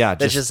blanket. Yeah,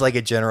 that's just like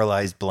a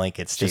generalized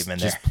blanket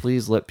statement. Just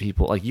please let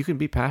people, like, you can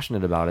be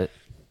passionate about it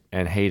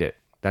and hate it.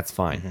 That's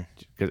fine,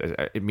 because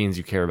it means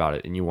you care about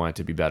it and you want it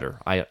to be better.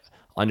 I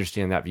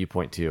understand that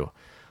viewpoint too.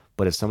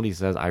 But if somebody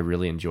says, I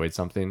really enjoyed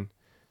something,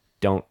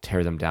 don't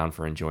tear them down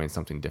for enjoying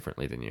something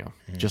differently than you.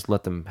 Just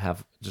let them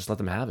have it. Just let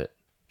them have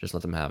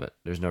it.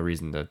 There's no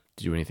reason to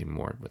do anything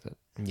more with it.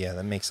 Yeah,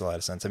 that makes a lot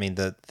of sense. I mean,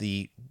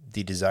 the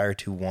desire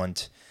to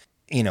want,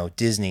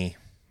 Disney,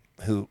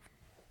 who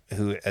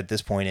at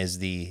this point is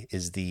the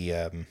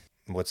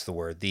what's the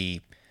word?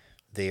 They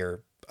are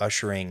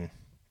ushering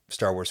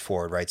Star Wars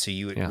forward, right? So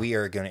we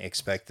are going to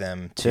expect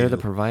them to. They're the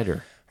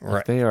provider. Right.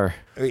 Like, they are.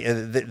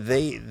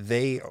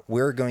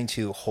 We're going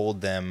to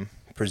hold them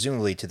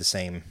presumably to the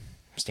same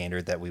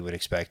standard that we would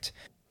expect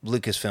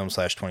Lucasfilm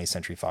 / 20th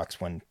Century Fox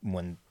when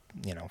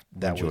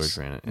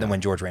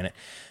George ran it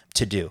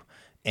to do.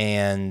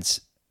 And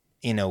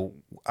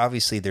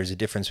obviously there's a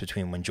difference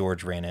between when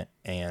George ran it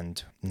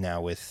and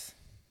now with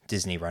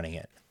Disney running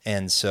it.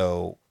 And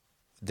so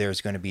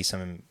there's going to be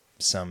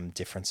some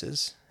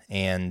differences.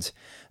 And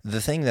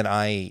the thing that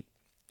I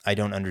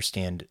don't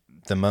understand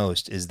the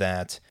most is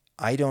that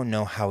I don't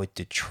know how it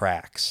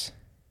detracts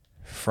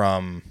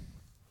from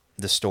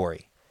the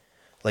story.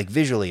 Like,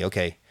 visually,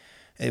 okay,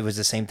 it was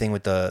the same thing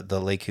with the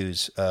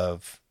Leikus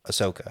of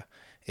Ahsoka.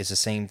 It's the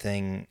same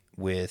thing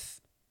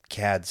with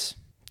Cad's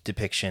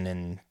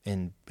depiction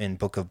in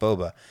Book of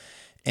Boba.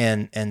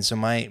 And so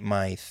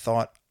my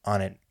thought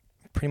on it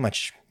pretty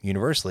much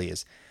universally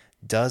is,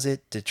 does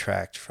it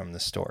detract from the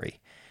story?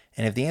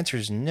 And if the answer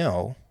is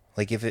no,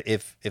 like if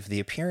the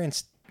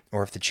appearance,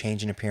 or if the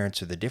change in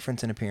appearance or the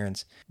difference in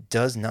appearance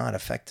does not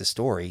affect the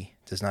story,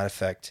 does not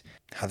affect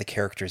how the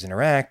characters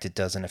interact, it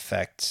doesn't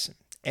affect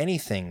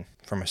anything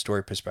from a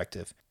story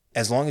perspective,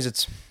 as long as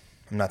it's,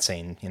 I'm not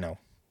saying,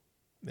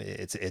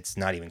 it's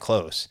not even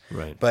close.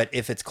 Right. But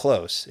if it's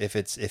close,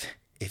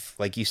 if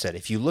like you said,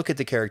 if you look at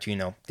the character,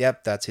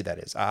 yep, that's who that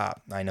is.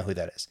 I know who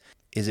that is.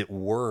 Is it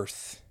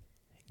worth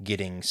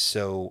getting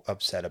so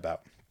upset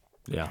about?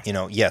 Yeah.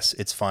 Yes,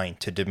 it's fine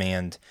to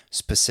demand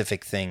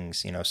specific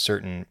things,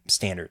 certain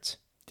standards.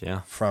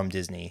 Yeah. From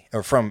Disney,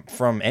 or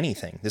from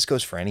anything. This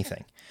goes for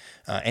anything,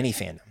 any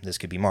fandom. This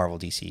could be Marvel,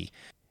 DC.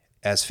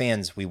 As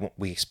fans,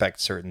 we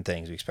expect certain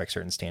things. We expect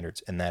certain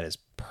standards, and that is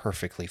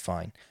perfectly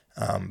fine.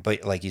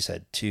 But like you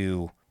said,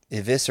 to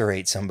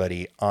eviscerate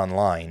somebody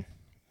online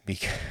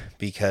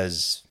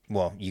because,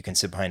 well, you can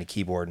sit behind a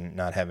keyboard and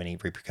not have any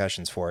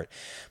repercussions for it,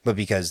 but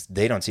because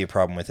they don't see a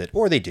problem with it,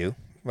 or they do,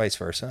 vice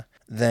versa,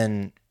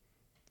 then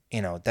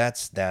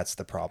that's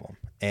the problem.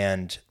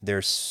 And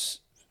there's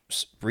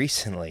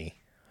recently,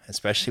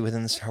 especially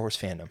within the Star Wars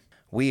fandom,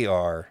 we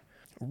are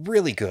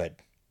really good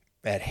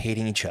at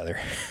hating each other.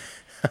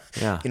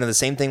 Yeah. The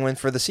same thing went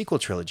for the sequel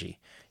trilogy.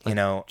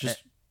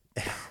 Just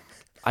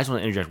I just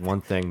want to interject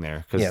one thing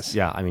there because Yes.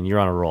 yeah, I mean you're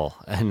on a roll,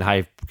 and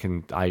I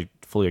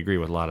fully agree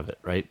with a lot of it.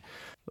 Right?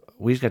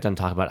 We just got done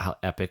talking about how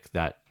epic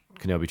that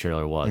Kenobi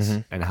trailer was,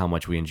 and how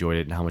much we enjoyed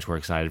it, and how much we're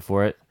excited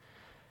for it.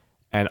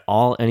 And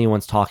all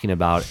anyone's talking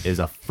about is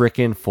a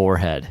freaking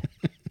forehead.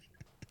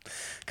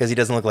 Because he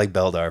doesn't look like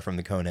Beldar from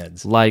the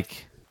Coneheads.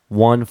 Like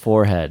one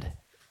forehead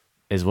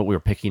is what we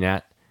were picking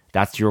at.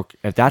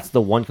 If that's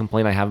the one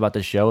complaint I have about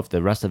this show, if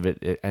the rest of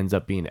it ends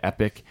up being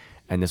epic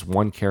and this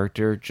one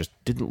character just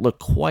didn't look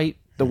quite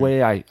the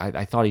way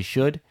I thought he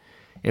should,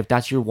 if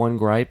that's your one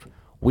gripe,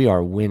 we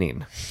are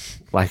winning.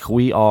 Like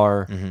we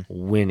are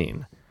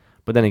winning.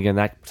 But then again,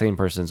 that same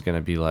person's going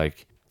to be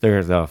like,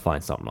 they'll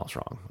find something else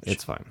wrong.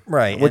 It's fine.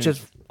 Right, Which and-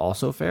 is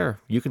also fair.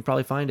 You can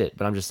probably find it.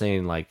 But I'm just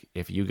saying, like,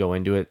 if you go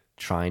into it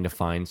trying to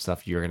find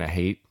stuff you're going to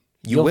hate,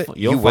 you'll find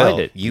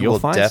it. You You'll will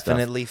find stuff.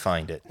 definitely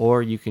find it.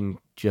 Or you can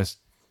just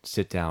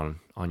sit down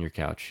on your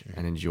couch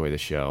and enjoy the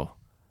show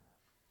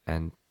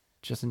and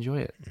just enjoy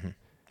it.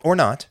 Or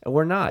not.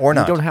 Or not. Or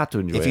not. You don't have to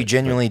enjoy it. If you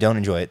genuinely don't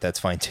enjoy it, that's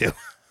fine too.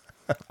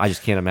 I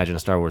just can't imagine a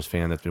Star Wars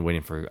fan that's been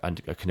waiting for a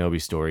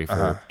Kenobi story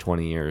for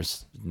 20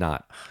 years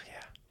not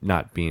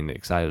being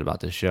excited about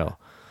this show.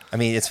 I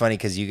mean, it's funny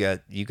because you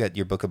got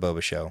your Book of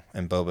Boba show,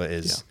 and Boba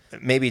is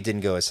maybe it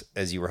didn't go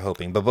as you were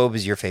hoping, but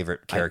Boba's your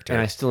favorite character,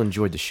 And I still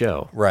enjoyed the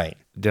show. right?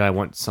 Did I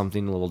want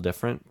something a little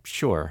different?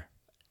 Sure.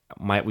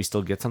 Might we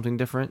still get something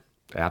different?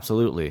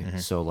 Absolutely.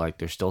 So, like,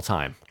 there's still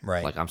time.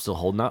 Right. Like, I'm still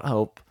holding out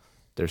hope.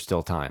 There's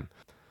still time.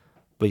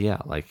 But yeah,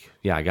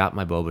 I got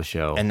my Boba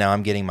show. And now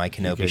I'm getting my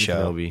Kenobi getting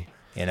show. Kenobi.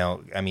 You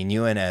know, I mean,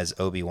 Ewan as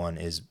Obi-Wan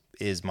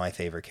is my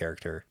favorite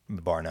character,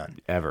 bar none.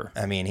 Ever.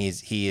 I mean, he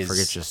is.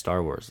 Forget just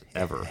Star Wars.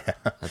 Ever.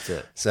 That's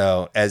it.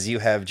 So as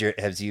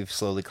you've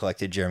slowly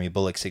collected Jeremy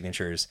Bullock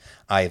signatures,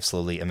 I have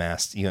slowly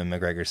amassed Ewan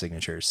McGregor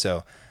signatures.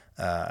 So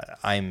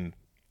I'm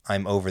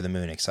over the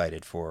moon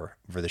excited for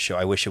the show.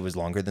 I wish it was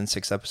longer than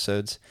 6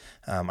 episodes.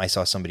 I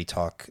saw somebody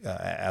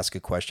ask a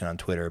question on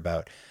Twitter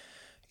about,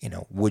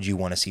 would you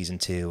want a season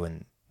 2?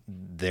 And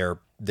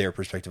their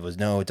perspective was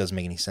no, it doesn't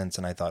make any sense.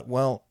 And I thought,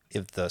 well,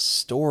 if the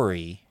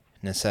story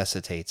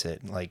necessitates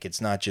it, like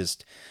it's not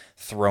just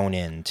thrown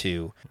in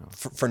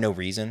for no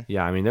reason.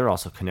 Yeah, I mean, they're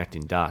also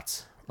connecting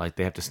dots. Like,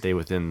 they have to stay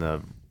within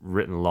the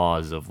written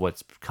laws of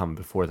what's come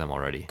before them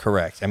already.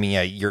 Correct. I mean,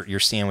 yeah, you're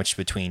sandwiched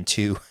between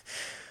two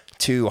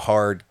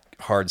hard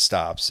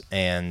stops,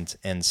 and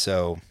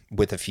so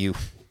with a few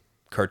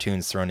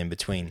cartoons thrown in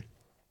between,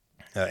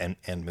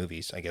 and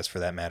movies, I guess, for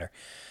that matter.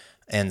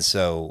 And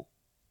so,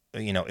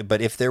 but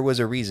if there was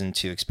a reason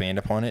to expand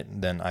upon it,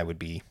 then I would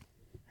be,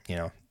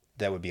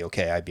 that would be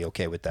okay. I'd be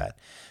okay with that.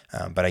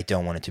 But I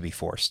don't want it to be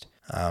forced.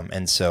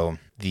 And so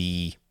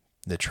the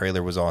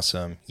trailer was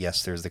awesome.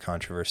 Yes, there's the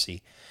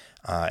controversy.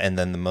 And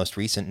then the most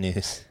recent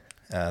news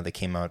that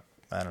came out,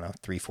 I don't know,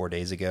 3-4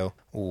 days ago,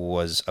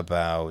 was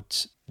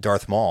about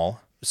Darth Maul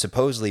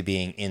supposedly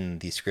being in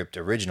the script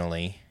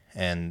originally.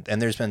 And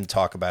there's been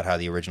talk about how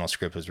the original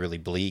script was really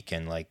bleak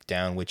and like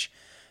down, which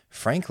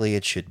frankly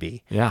it should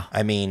be. Yeah.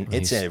 I mean,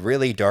 it's a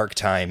really dark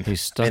time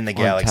He's stuck in the on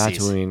galaxies.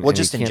 Tatooine, Well, and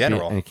just he in can't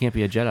general. and he can't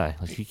be a Jedi.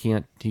 Like,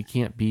 he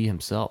can't be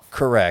himself.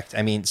 Correct.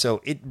 I mean,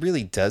 so it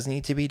really does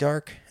need to be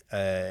dark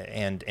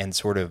and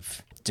sort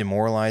of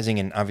demoralizing.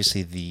 And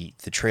obviously the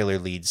trailer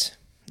leads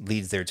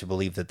there to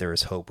believe that there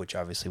is hope, which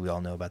obviously we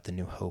all know about the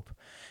New Hope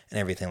and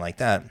everything like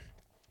that.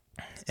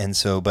 And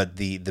so, but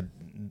the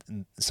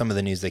some of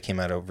the news that came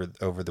out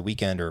over the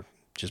weekend or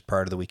just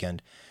prior to the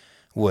weekend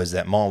was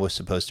that Maul was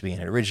supposed to be in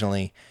it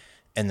originally,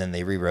 and then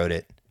they rewrote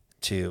it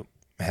to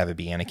have it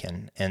be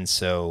Anakin. And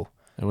so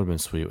It would have been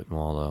sweet with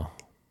Maul, though.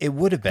 it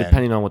would have been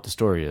Depending on what the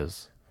story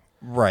is.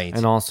 right.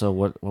 And also,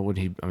 what would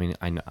he... I mean,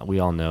 we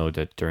all know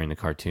that during the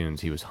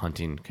cartoons, he was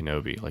hunting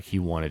Kenobi. Like, he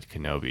wanted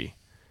Kenobi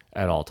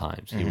at all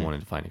times. He wanted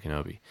to find a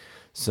Kenobi.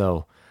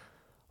 So,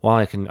 while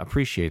I can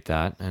appreciate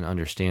that and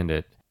understand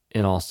it,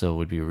 it also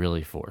would be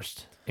really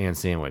forced and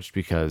sandwiched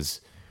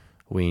because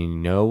we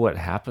know what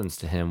happens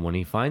to him when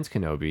he finds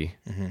Kenobi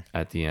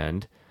at the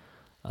end.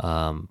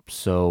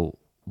 So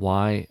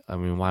why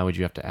would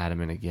you have to add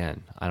him in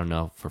again? I don't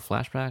know. For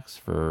flashbacks?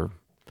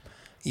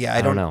 Yeah,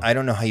 I don't know. I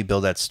don't know how you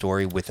build that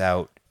story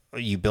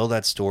you build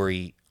that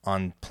story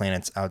on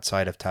planets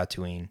outside of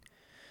Tatooine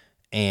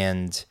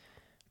and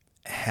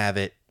have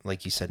it,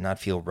 like you said, not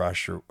feel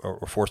rushed or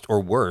forced, or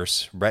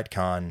worse,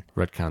 retcon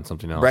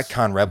Something else.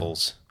 retcon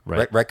Rebels.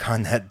 Right.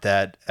 Retcon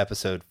that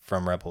episode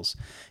from Rebels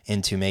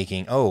into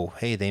making, oh,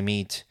 hey, they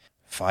meet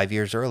 5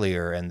 years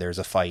earlier and there's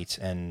a fight,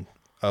 and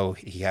oh,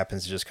 he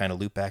happens to just kind of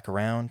loop back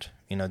around,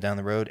 down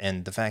the road.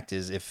 And the fact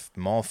is, if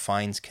Maul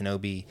finds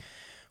Kenobi,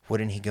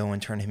 wouldn't he go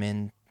and turn him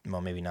in? Well,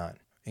 maybe not.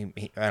 I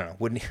don't know.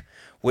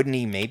 Wouldn't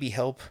he maybe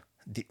help?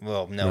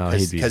 Well, no,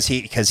 because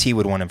he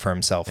would want him for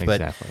himself.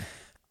 Exactly.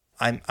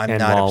 But I'm and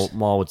not.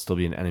 Maul would still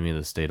be an enemy of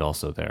the state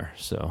also there.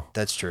 So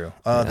That's true.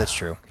 That's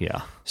true.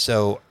 yeah.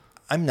 So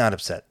I'm not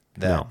upset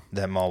that No.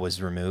 that Maul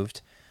was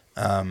removed.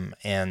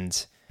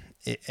 And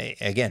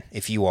again,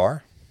 if you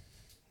are,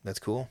 that's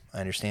cool. I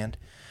understand.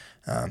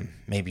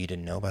 Maybe you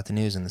didn't know about the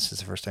news and this is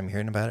the first time you're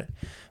hearing about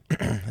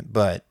it.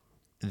 But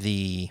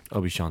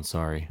Obi-Wan,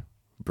 sorry,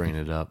 bringing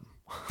it up.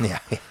 Yeah,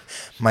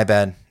 my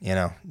bad.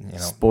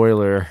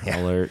 Spoiler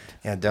alert.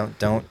 Yeah,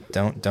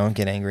 don't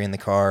get angry in the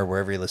car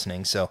wherever you're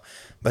listening. So,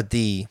 but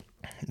the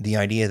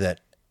idea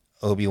that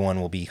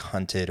Obi-Wan will be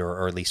hunted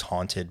or at least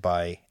haunted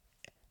by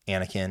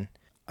Anakin,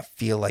 I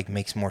feel like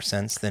makes more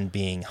sense than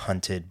being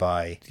hunted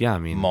by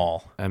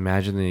Maul.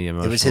 Imagine the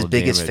emotional. It was his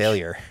biggest damage.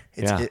 failure.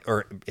 Yeah.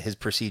 Or his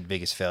perceived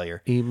biggest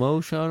failure.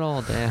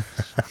 Emotional damage.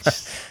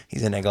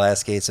 He's in a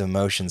glass case of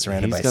emotion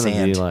surrounded by He's gonna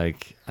sand. be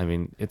like,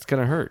 it's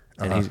gonna hurt,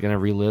 and he's gonna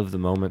relive the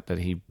moment that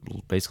he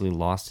basically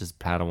lost his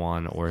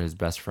Padawan or his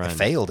best friend.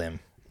 Failed him.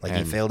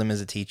 He failed him as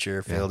a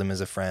teacher, failed him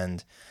as a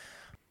friend,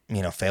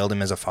 failed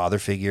him as a father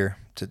figure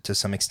to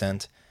some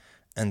extent.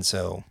 And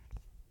so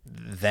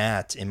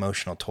that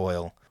emotional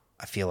toil,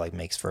 I feel like,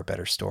 makes for a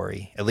better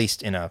story, at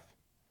least in a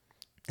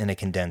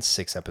condensed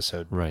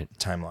 6-episode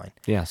timeline.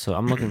 Yeah, so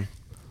I'm looking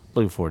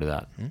forward to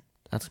that.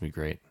 That's gonna be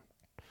great.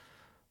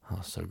 Oh,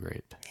 so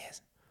great.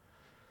 Yes.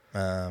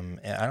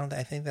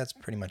 I think that's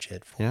pretty much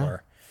it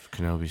for the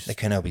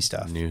Kenobi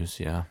stuff. News,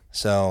 yeah.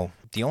 So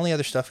the only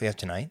other stuff we have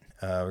tonight,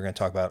 we're going to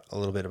talk about a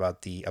little bit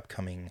about the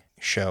upcoming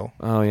show.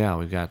 Oh yeah,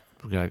 we got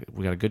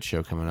a good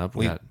show coming up.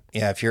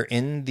 If you're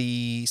in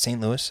the St.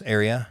 Louis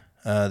area,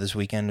 this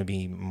weekend will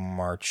be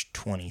March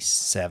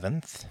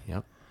 27th.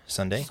 Yep.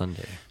 Sunday.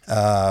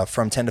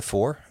 From 10 to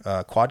 4,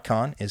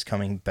 QuadCon is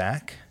coming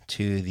back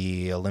to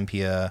the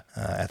Olympia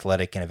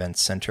Athletic and Events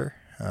Center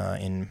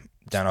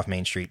down off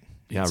Main Street.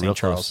 Yeah, St.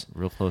 Charles.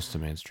 Real close to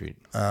Main Street.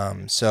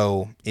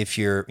 So if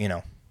you're,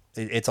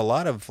 it's a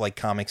lot of like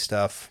comic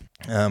stuff.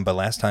 But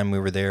last time we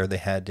were there, they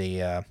had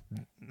the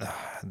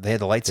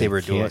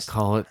lightsaber duelist.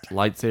 Call it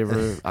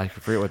lightsaber. I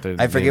forget what they.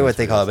 I forget what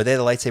they call it, but they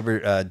had a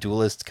lightsaber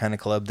duelist kind of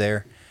club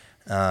there.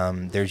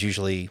 There's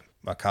usually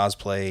a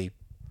cosplay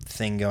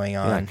thing going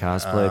on. Yeah,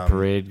 cosplay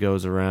parade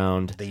goes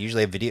around. They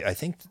usually have video. I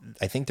think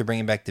they're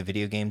bringing back the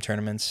video game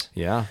tournaments.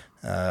 Yeah.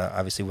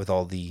 Obviously, with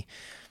all the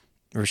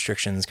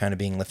restrictions kind of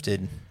being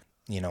lifted,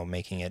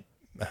 making it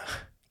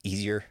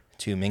easier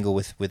to mingle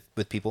with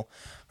people.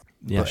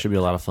 Yeah, it should be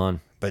a lot of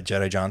fun. But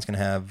Jedi John's going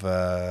to have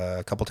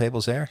a couple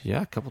tables there.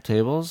 Yeah, a couple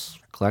tables.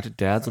 Galactic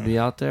Dads will be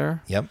out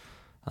there. Yep.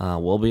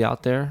 We'll be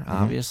out there,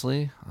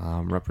 obviously.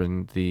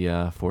 Repping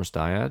the Force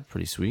Dyad.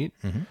 Pretty sweet.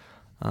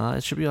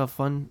 It should be a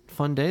fun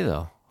day,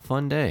 though.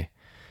 Fun day.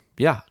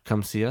 Yeah,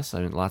 come see us.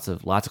 I mean, lots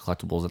of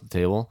collectibles at the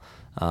table.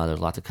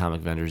 There's lots of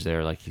comic vendors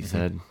there, like you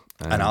said.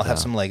 And I'll have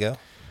some Lego.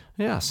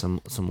 Yeah,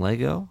 some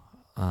Lego.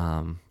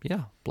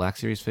 Black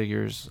Series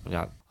figures. I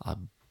got a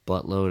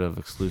buttload of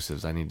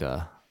exclusives I need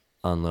to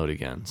unload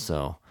again.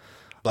 So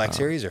Black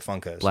Series or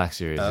Funkos? Black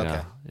Series,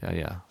 okay.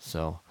 Yeah.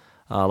 So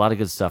a lot of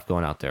good stuff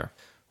going out there.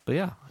 But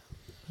yeah,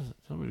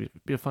 it'll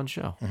be a fun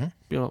show.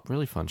 Be a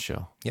really fun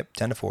show. Yep,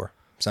 10 to 4,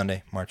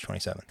 Sunday, March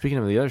 27th. Speaking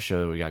of the other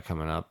show that we got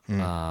coming up,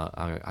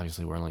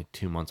 obviously we're only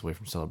 2 months away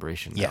from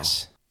Celebration now.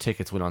 Yes.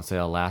 Tickets went on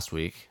sale last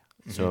week.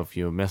 So if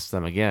you missed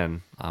them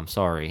again, I'm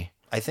sorry.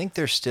 I think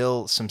there's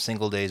still some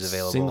single days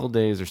available. Single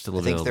days are still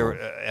available. I think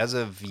there as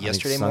of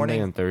yesterday morning.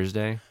 Sunday and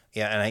Thursday.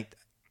 Yeah, and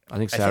I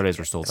think Saturdays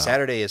were sold out.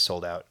 Saturday is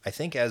sold out. I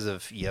think as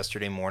of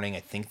yesterday morning, I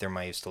think there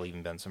might have still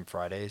even been some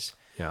Fridays.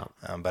 Yeah.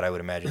 But I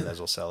would imagine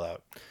those will sell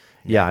out.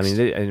 Yeah, I mean,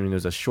 it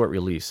was a short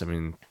release. I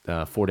mean,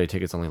 4-day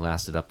tickets only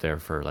lasted up there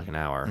for like an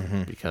hour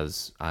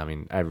because, I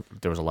mean,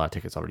 there was a lot of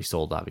tickets already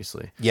sold,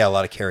 obviously. Yeah, a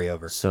lot of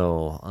carryover.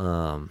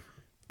 So,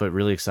 but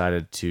really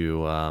excited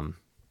to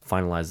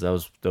finalize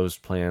those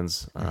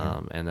plans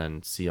and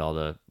then see all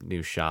the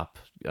new shop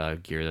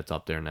gear that's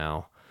up there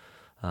now.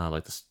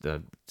 Like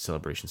the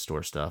Celebration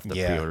store stuff, the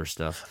pre-order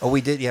stuff. Oh, we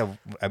did. Yeah,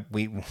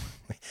 we're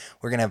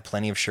gonna have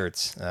plenty of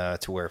shirts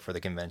to wear for the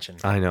convention.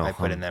 I know. I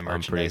put in that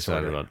merchandise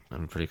order.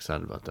 I'm pretty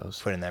excited about those.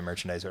 Put in that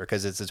merchandise order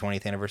because it's the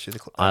 20th anniversary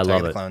of the I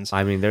love it. Clones.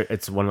 I mean,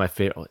 it's one of my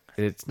favorite.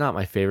 It's not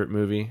my favorite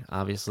movie,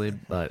 obviously,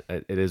 but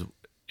it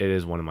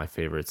is one of my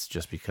favorites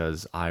just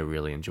because I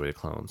really enjoy the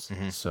clones.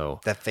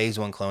 So that Phase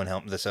 1 clone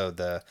helmet. So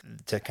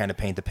to kind of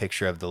paint the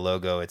picture of the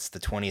logo, it's the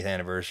 20th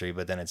anniversary,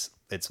 but then it's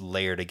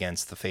layered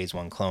against the Phase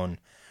 1 clone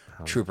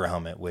trooper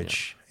helmet,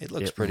 which it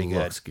looks pretty good.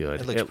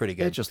 It looks pretty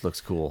good. It just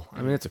looks cool.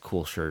 I mean, it's a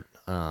cool shirt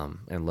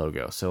and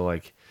logo. So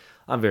like,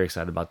 I'm very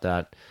excited about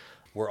that.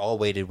 We're all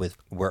waiting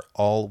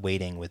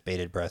with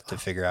bated breath to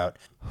figure out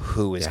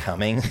who is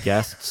coming.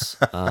 Guests,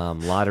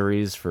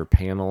 lotteries for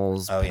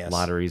panels,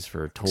 lotteries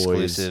for toys,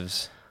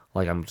 exclusives.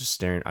 Like I'm just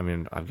staring. I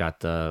mean, I've got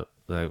the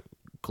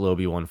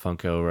Globy One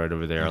Funko right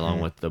over there,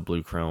 along with the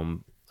Blue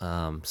Chrome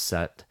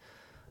set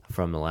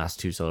from the last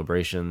 2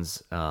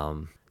 celebrations.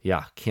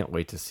 Can't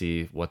wait to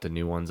see what the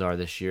new ones are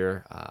this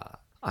year.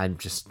 I'm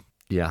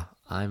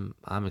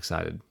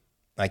excited.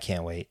 I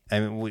can't wait. I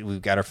mean,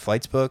 we've got our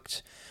flights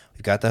booked.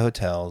 We've got the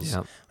hotels.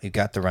 Yep. We've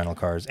got the rental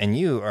cars. And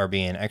you are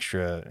being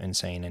extra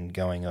insane and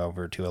going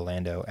over to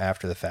Orlando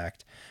after the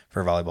fact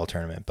for a volleyball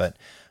tournament. But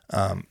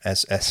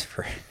as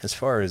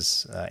far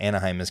as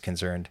Anaheim is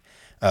concerned,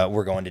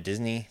 we're going to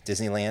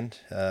Disneyland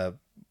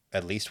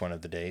at least one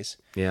of the days.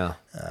 Yeah.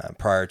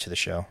 Prior to the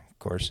show, of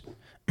course.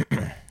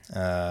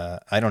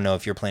 I don't know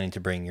if you're planning to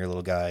bring your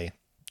little guy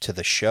to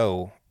the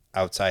show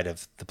outside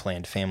of the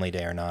planned family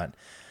day or not.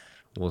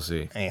 We'll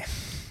see. I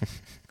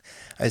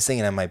was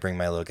thinking I might bring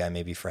my little guy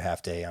maybe for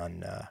half day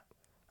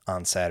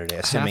on Saturday.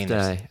 Assuming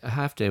A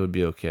half day would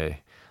be okay.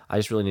 I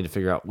just really need to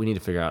figure out. We need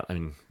to figure out. I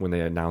mean, when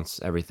they announce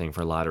everything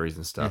for lotteries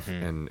and stuff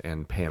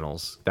and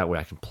panels, that way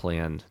I can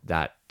plan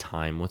that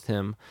time with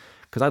him.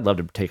 Because I'd love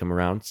to take him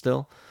around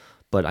still,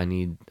 but I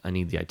need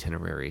the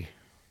itinerary,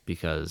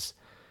 because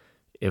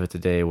if it's a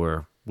day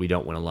where we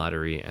don't win a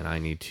lottery and I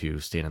need to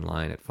stand in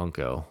line at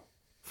Funko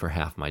for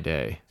half my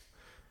day,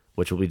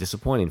 which will be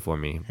disappointing for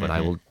me, but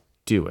I will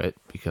do it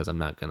because I'm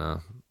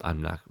gonna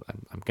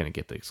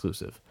get the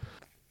exclusive.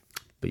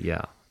 But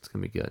yeah, it's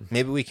gonna be good.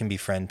 maybe we can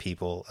befriend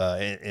people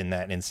in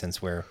that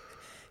instance where,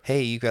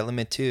 hey, you got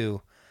limit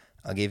 2,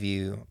 I'll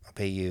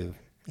pay you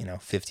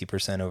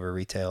 50% over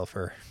retail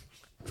for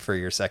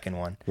your second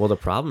one. Well, the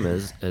problem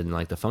is, in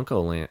like the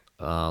Funko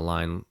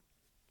line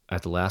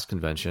at the last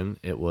convention,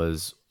 it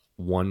was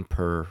one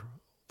per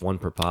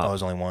pop. Oh, it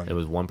was only one. It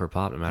was one per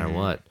pop, no matter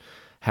what.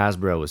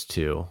 Hasbro was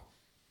 2.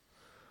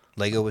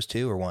 Lego was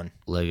 2 or 1?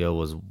 Lego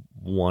was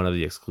one of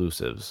the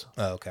exclusives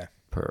Oh, okay.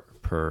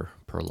 per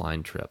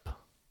line trip.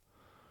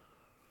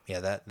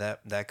 Yeah,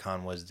 that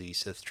con was the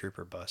Sith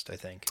Trooper bust, I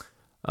think.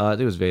 I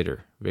think it was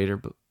Vader.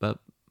 But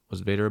was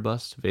Vader a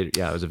bust? Vader,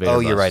 yeah, it was a Vader. Oh,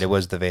 bust. you're right. It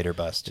was the Vader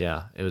bust.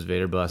 Yeah, it was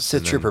Vader bust. Sith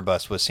and then- Trooper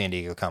bust was San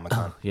Diego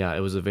Comic-Con. Yeah, it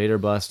was a Vader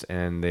bust,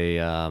 and they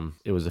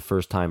it was the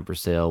first time for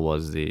sale.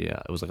 Was it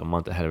was like a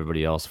month ahead of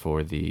everybody else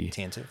for the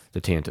Tantive.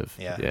 The Tantive.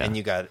 Yeah. And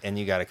you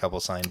got a couple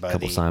signed by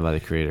signed by the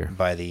creator.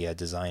 by the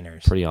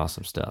designers. Pretty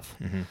awesome stuff.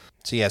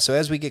 So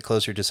as we get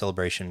closer to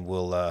Celebration,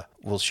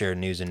 we'll share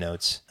news and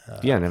notes.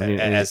 Yeah, and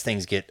as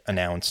things get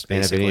announced. And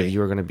if Basically, any of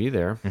you are going to be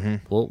there,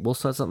 we'll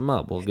set something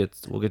up. We'll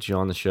get you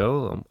on the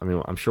show. I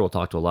mean, I'm sure we'll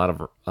talk to a lot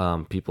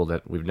of people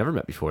that we've never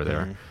met before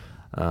there,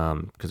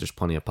 because there's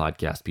plenty of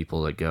podcast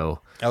people that go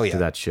to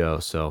that show.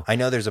 So I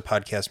know there's a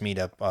podcast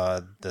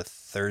meetup the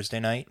Thursday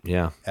night.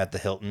 Yeah. At the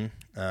Hilton.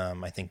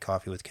 I think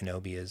Coffee with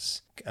Kenobi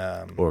is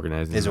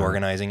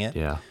organizing it.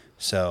 Yeah.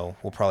 So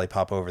we'll probably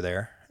pop over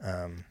there.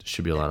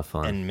 Should be a lot of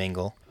fun. And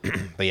mingle.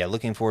 But yeah,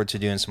 looking forward to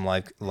doing some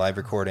live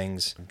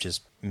recordings,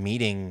 just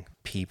meeting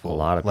people. A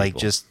lot of like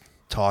people. just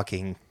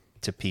talking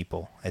to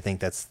people. I think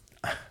that's,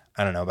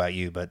 I don't know about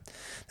you, but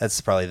that's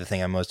probably the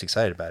thing I'm most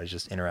excited about, is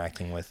just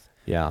interacting with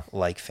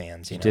like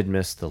fans. You know? Did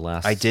miss the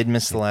last. I did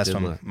miss the last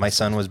one. My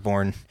son was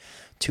born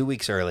 2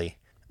 weeks early,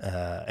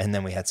 and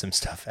then we had some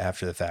stuff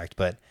after the fact.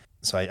 But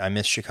so I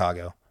missed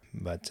Chicago.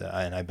 But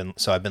and I've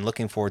been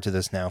looking forward to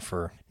this now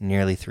for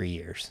nearly 3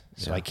 years.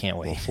 So I can't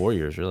wait. Well, 4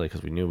 years really,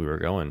 because we knew we were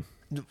going.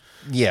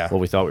 Yeah. Well,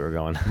 we thought we were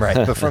going. Right.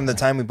 But from the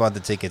time we bought the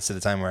tickets to the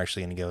time we're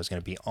actually going to go is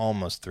going to be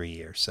almost 3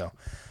 years. So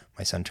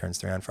my son turns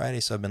 3 on Friday,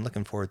 so I've been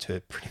looking forward to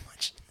it pretty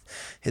much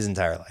his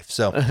entire life.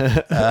 So,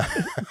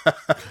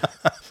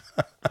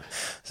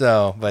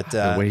 but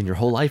Been waiting your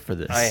whole life for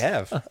this. I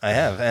have,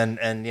 and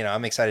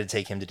I'm excited to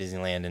take him to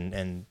Disneyland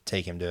and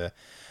take him to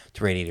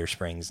Radiator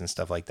Springs and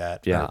stuff like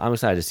that. Yeah, I'm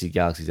excited to see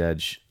Galaxy's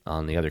Edge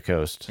on the other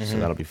coast, so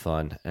that'll be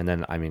fun. And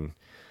then, I mean,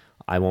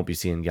 I won't be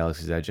seeing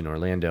Galaxy's Edge in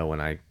Orlando when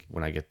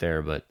I get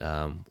there, but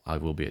I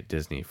will be at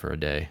Disney for a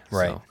day.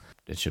 Right. So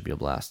it should be a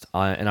blast.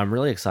 And I'm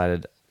really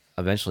excited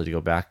eventually to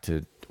go back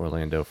to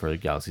Orlando for the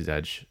Galaxy's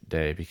Edge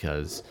day,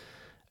 because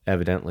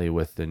evidently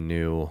with the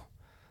new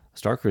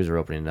Star Cruiser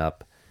opening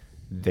up,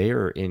 they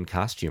are in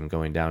costume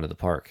going down to the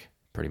park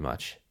pretty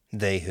much.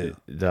 They who?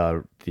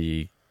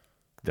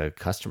 The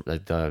customer,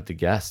 the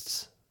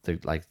guests,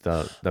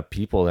 the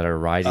people that are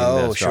riding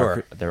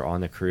they're on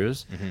the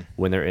cruise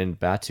when they're in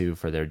Batuu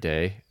for their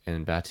day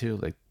in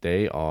Batuu, like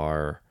they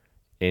are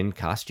in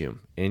costume,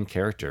 in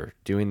character,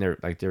 doing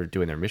they're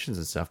doing their missions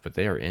and stuff, but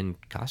they are in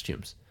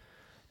costumes.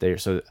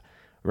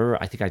 Remember,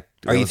 I think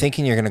Are you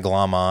thinking you're going to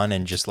glom on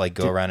and just like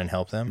go around and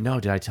help them? No,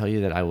 did I tell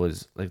you that I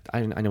was like,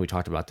 I know we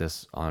talked about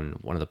this on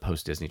one of the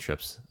post Disney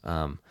trips,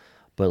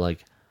 but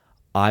like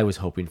I was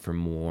hoping for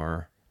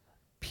more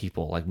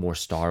people, like more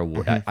Star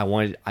Wars.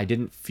 I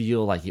didn't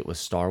feel like it was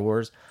Star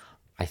Wars.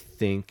 I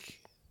think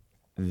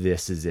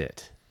this is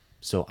it.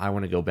 So I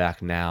want to go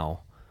back now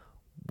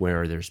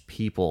where there's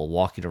people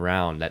walking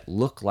around that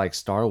look like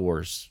Star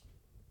Wars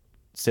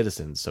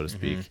citizens, so to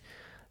speak,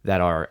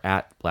 that are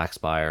at Black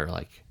Spire,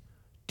 like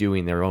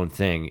doing their own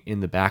thing in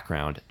the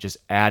background, just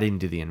adding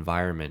to the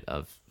environment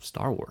of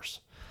Star Wars.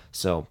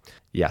 So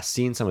yeah,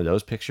 seeing some of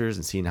those pictures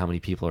and seeing how many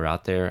people are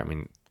out there. I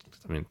mean,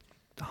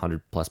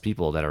 100 plus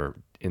people that are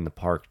in the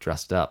park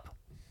dressed up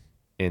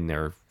in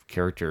their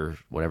character,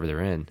 whatever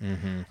they're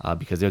in,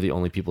 because they're the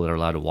only people that are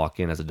allowed to walk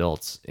in as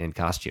adults in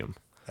costume.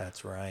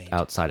 That's right.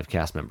 Outside of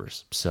cast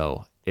members.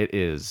 So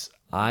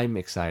I'm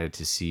excited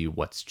to see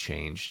what's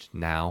changed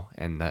now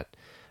and that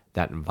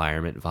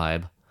environment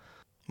vibe.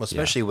 Well,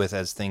 especially with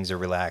as things are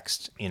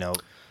relaxed,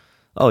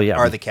 Oh yeah.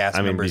 are the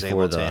cast members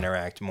before able to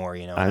interact more,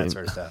 that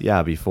sort of stuff.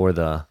 Yeah, before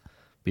the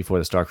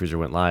Star Cruiser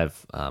went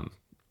live,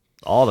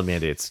 all the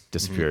mandates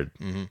disappeared.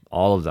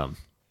 All of them.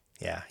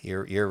 Yeah,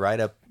 you're right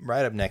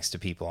up next to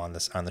people on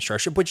the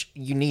Starship, which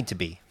you need to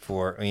be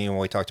for.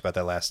 We talked about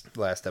that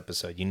last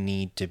episode. You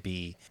need to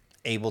be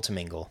able to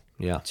mingle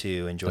Yeah.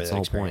 to enjoy That's that the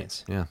whole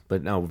experience. point. Yeah.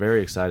 But no,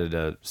 very excited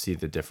to see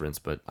the difference,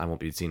 but I won't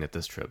be seeing it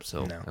this trip,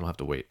 so No. I'll have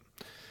to wait.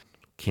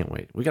 Can't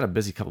wait. We got a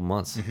busy couple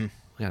months. Mm-hmm.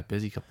 We got a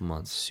busy couple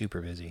months.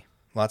 Super busy.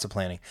 Lots of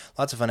planning.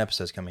 Lots of fun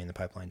episodes coming in the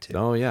pipeline too.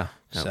 Oh, yeah.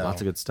 Got So-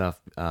 lots of good stuff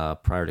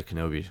prior to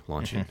Kenobi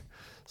launching.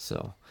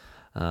 So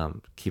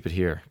keep it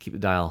here. Keep the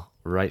dial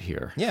right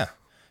here. Yeah.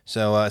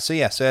 So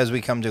as we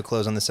come to a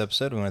close on this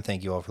episode, we want to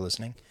thank you all for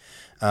listening.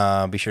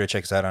 Be sure to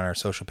check us out on our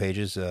social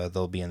pages.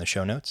 They'll be in the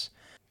show notes.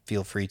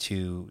 Feel free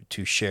to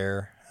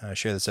share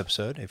this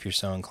episode if you're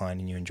so inclined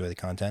and you enjoy the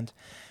content.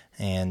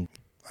 And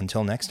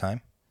until next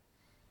time.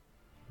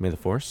 May the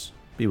Force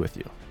be with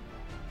you.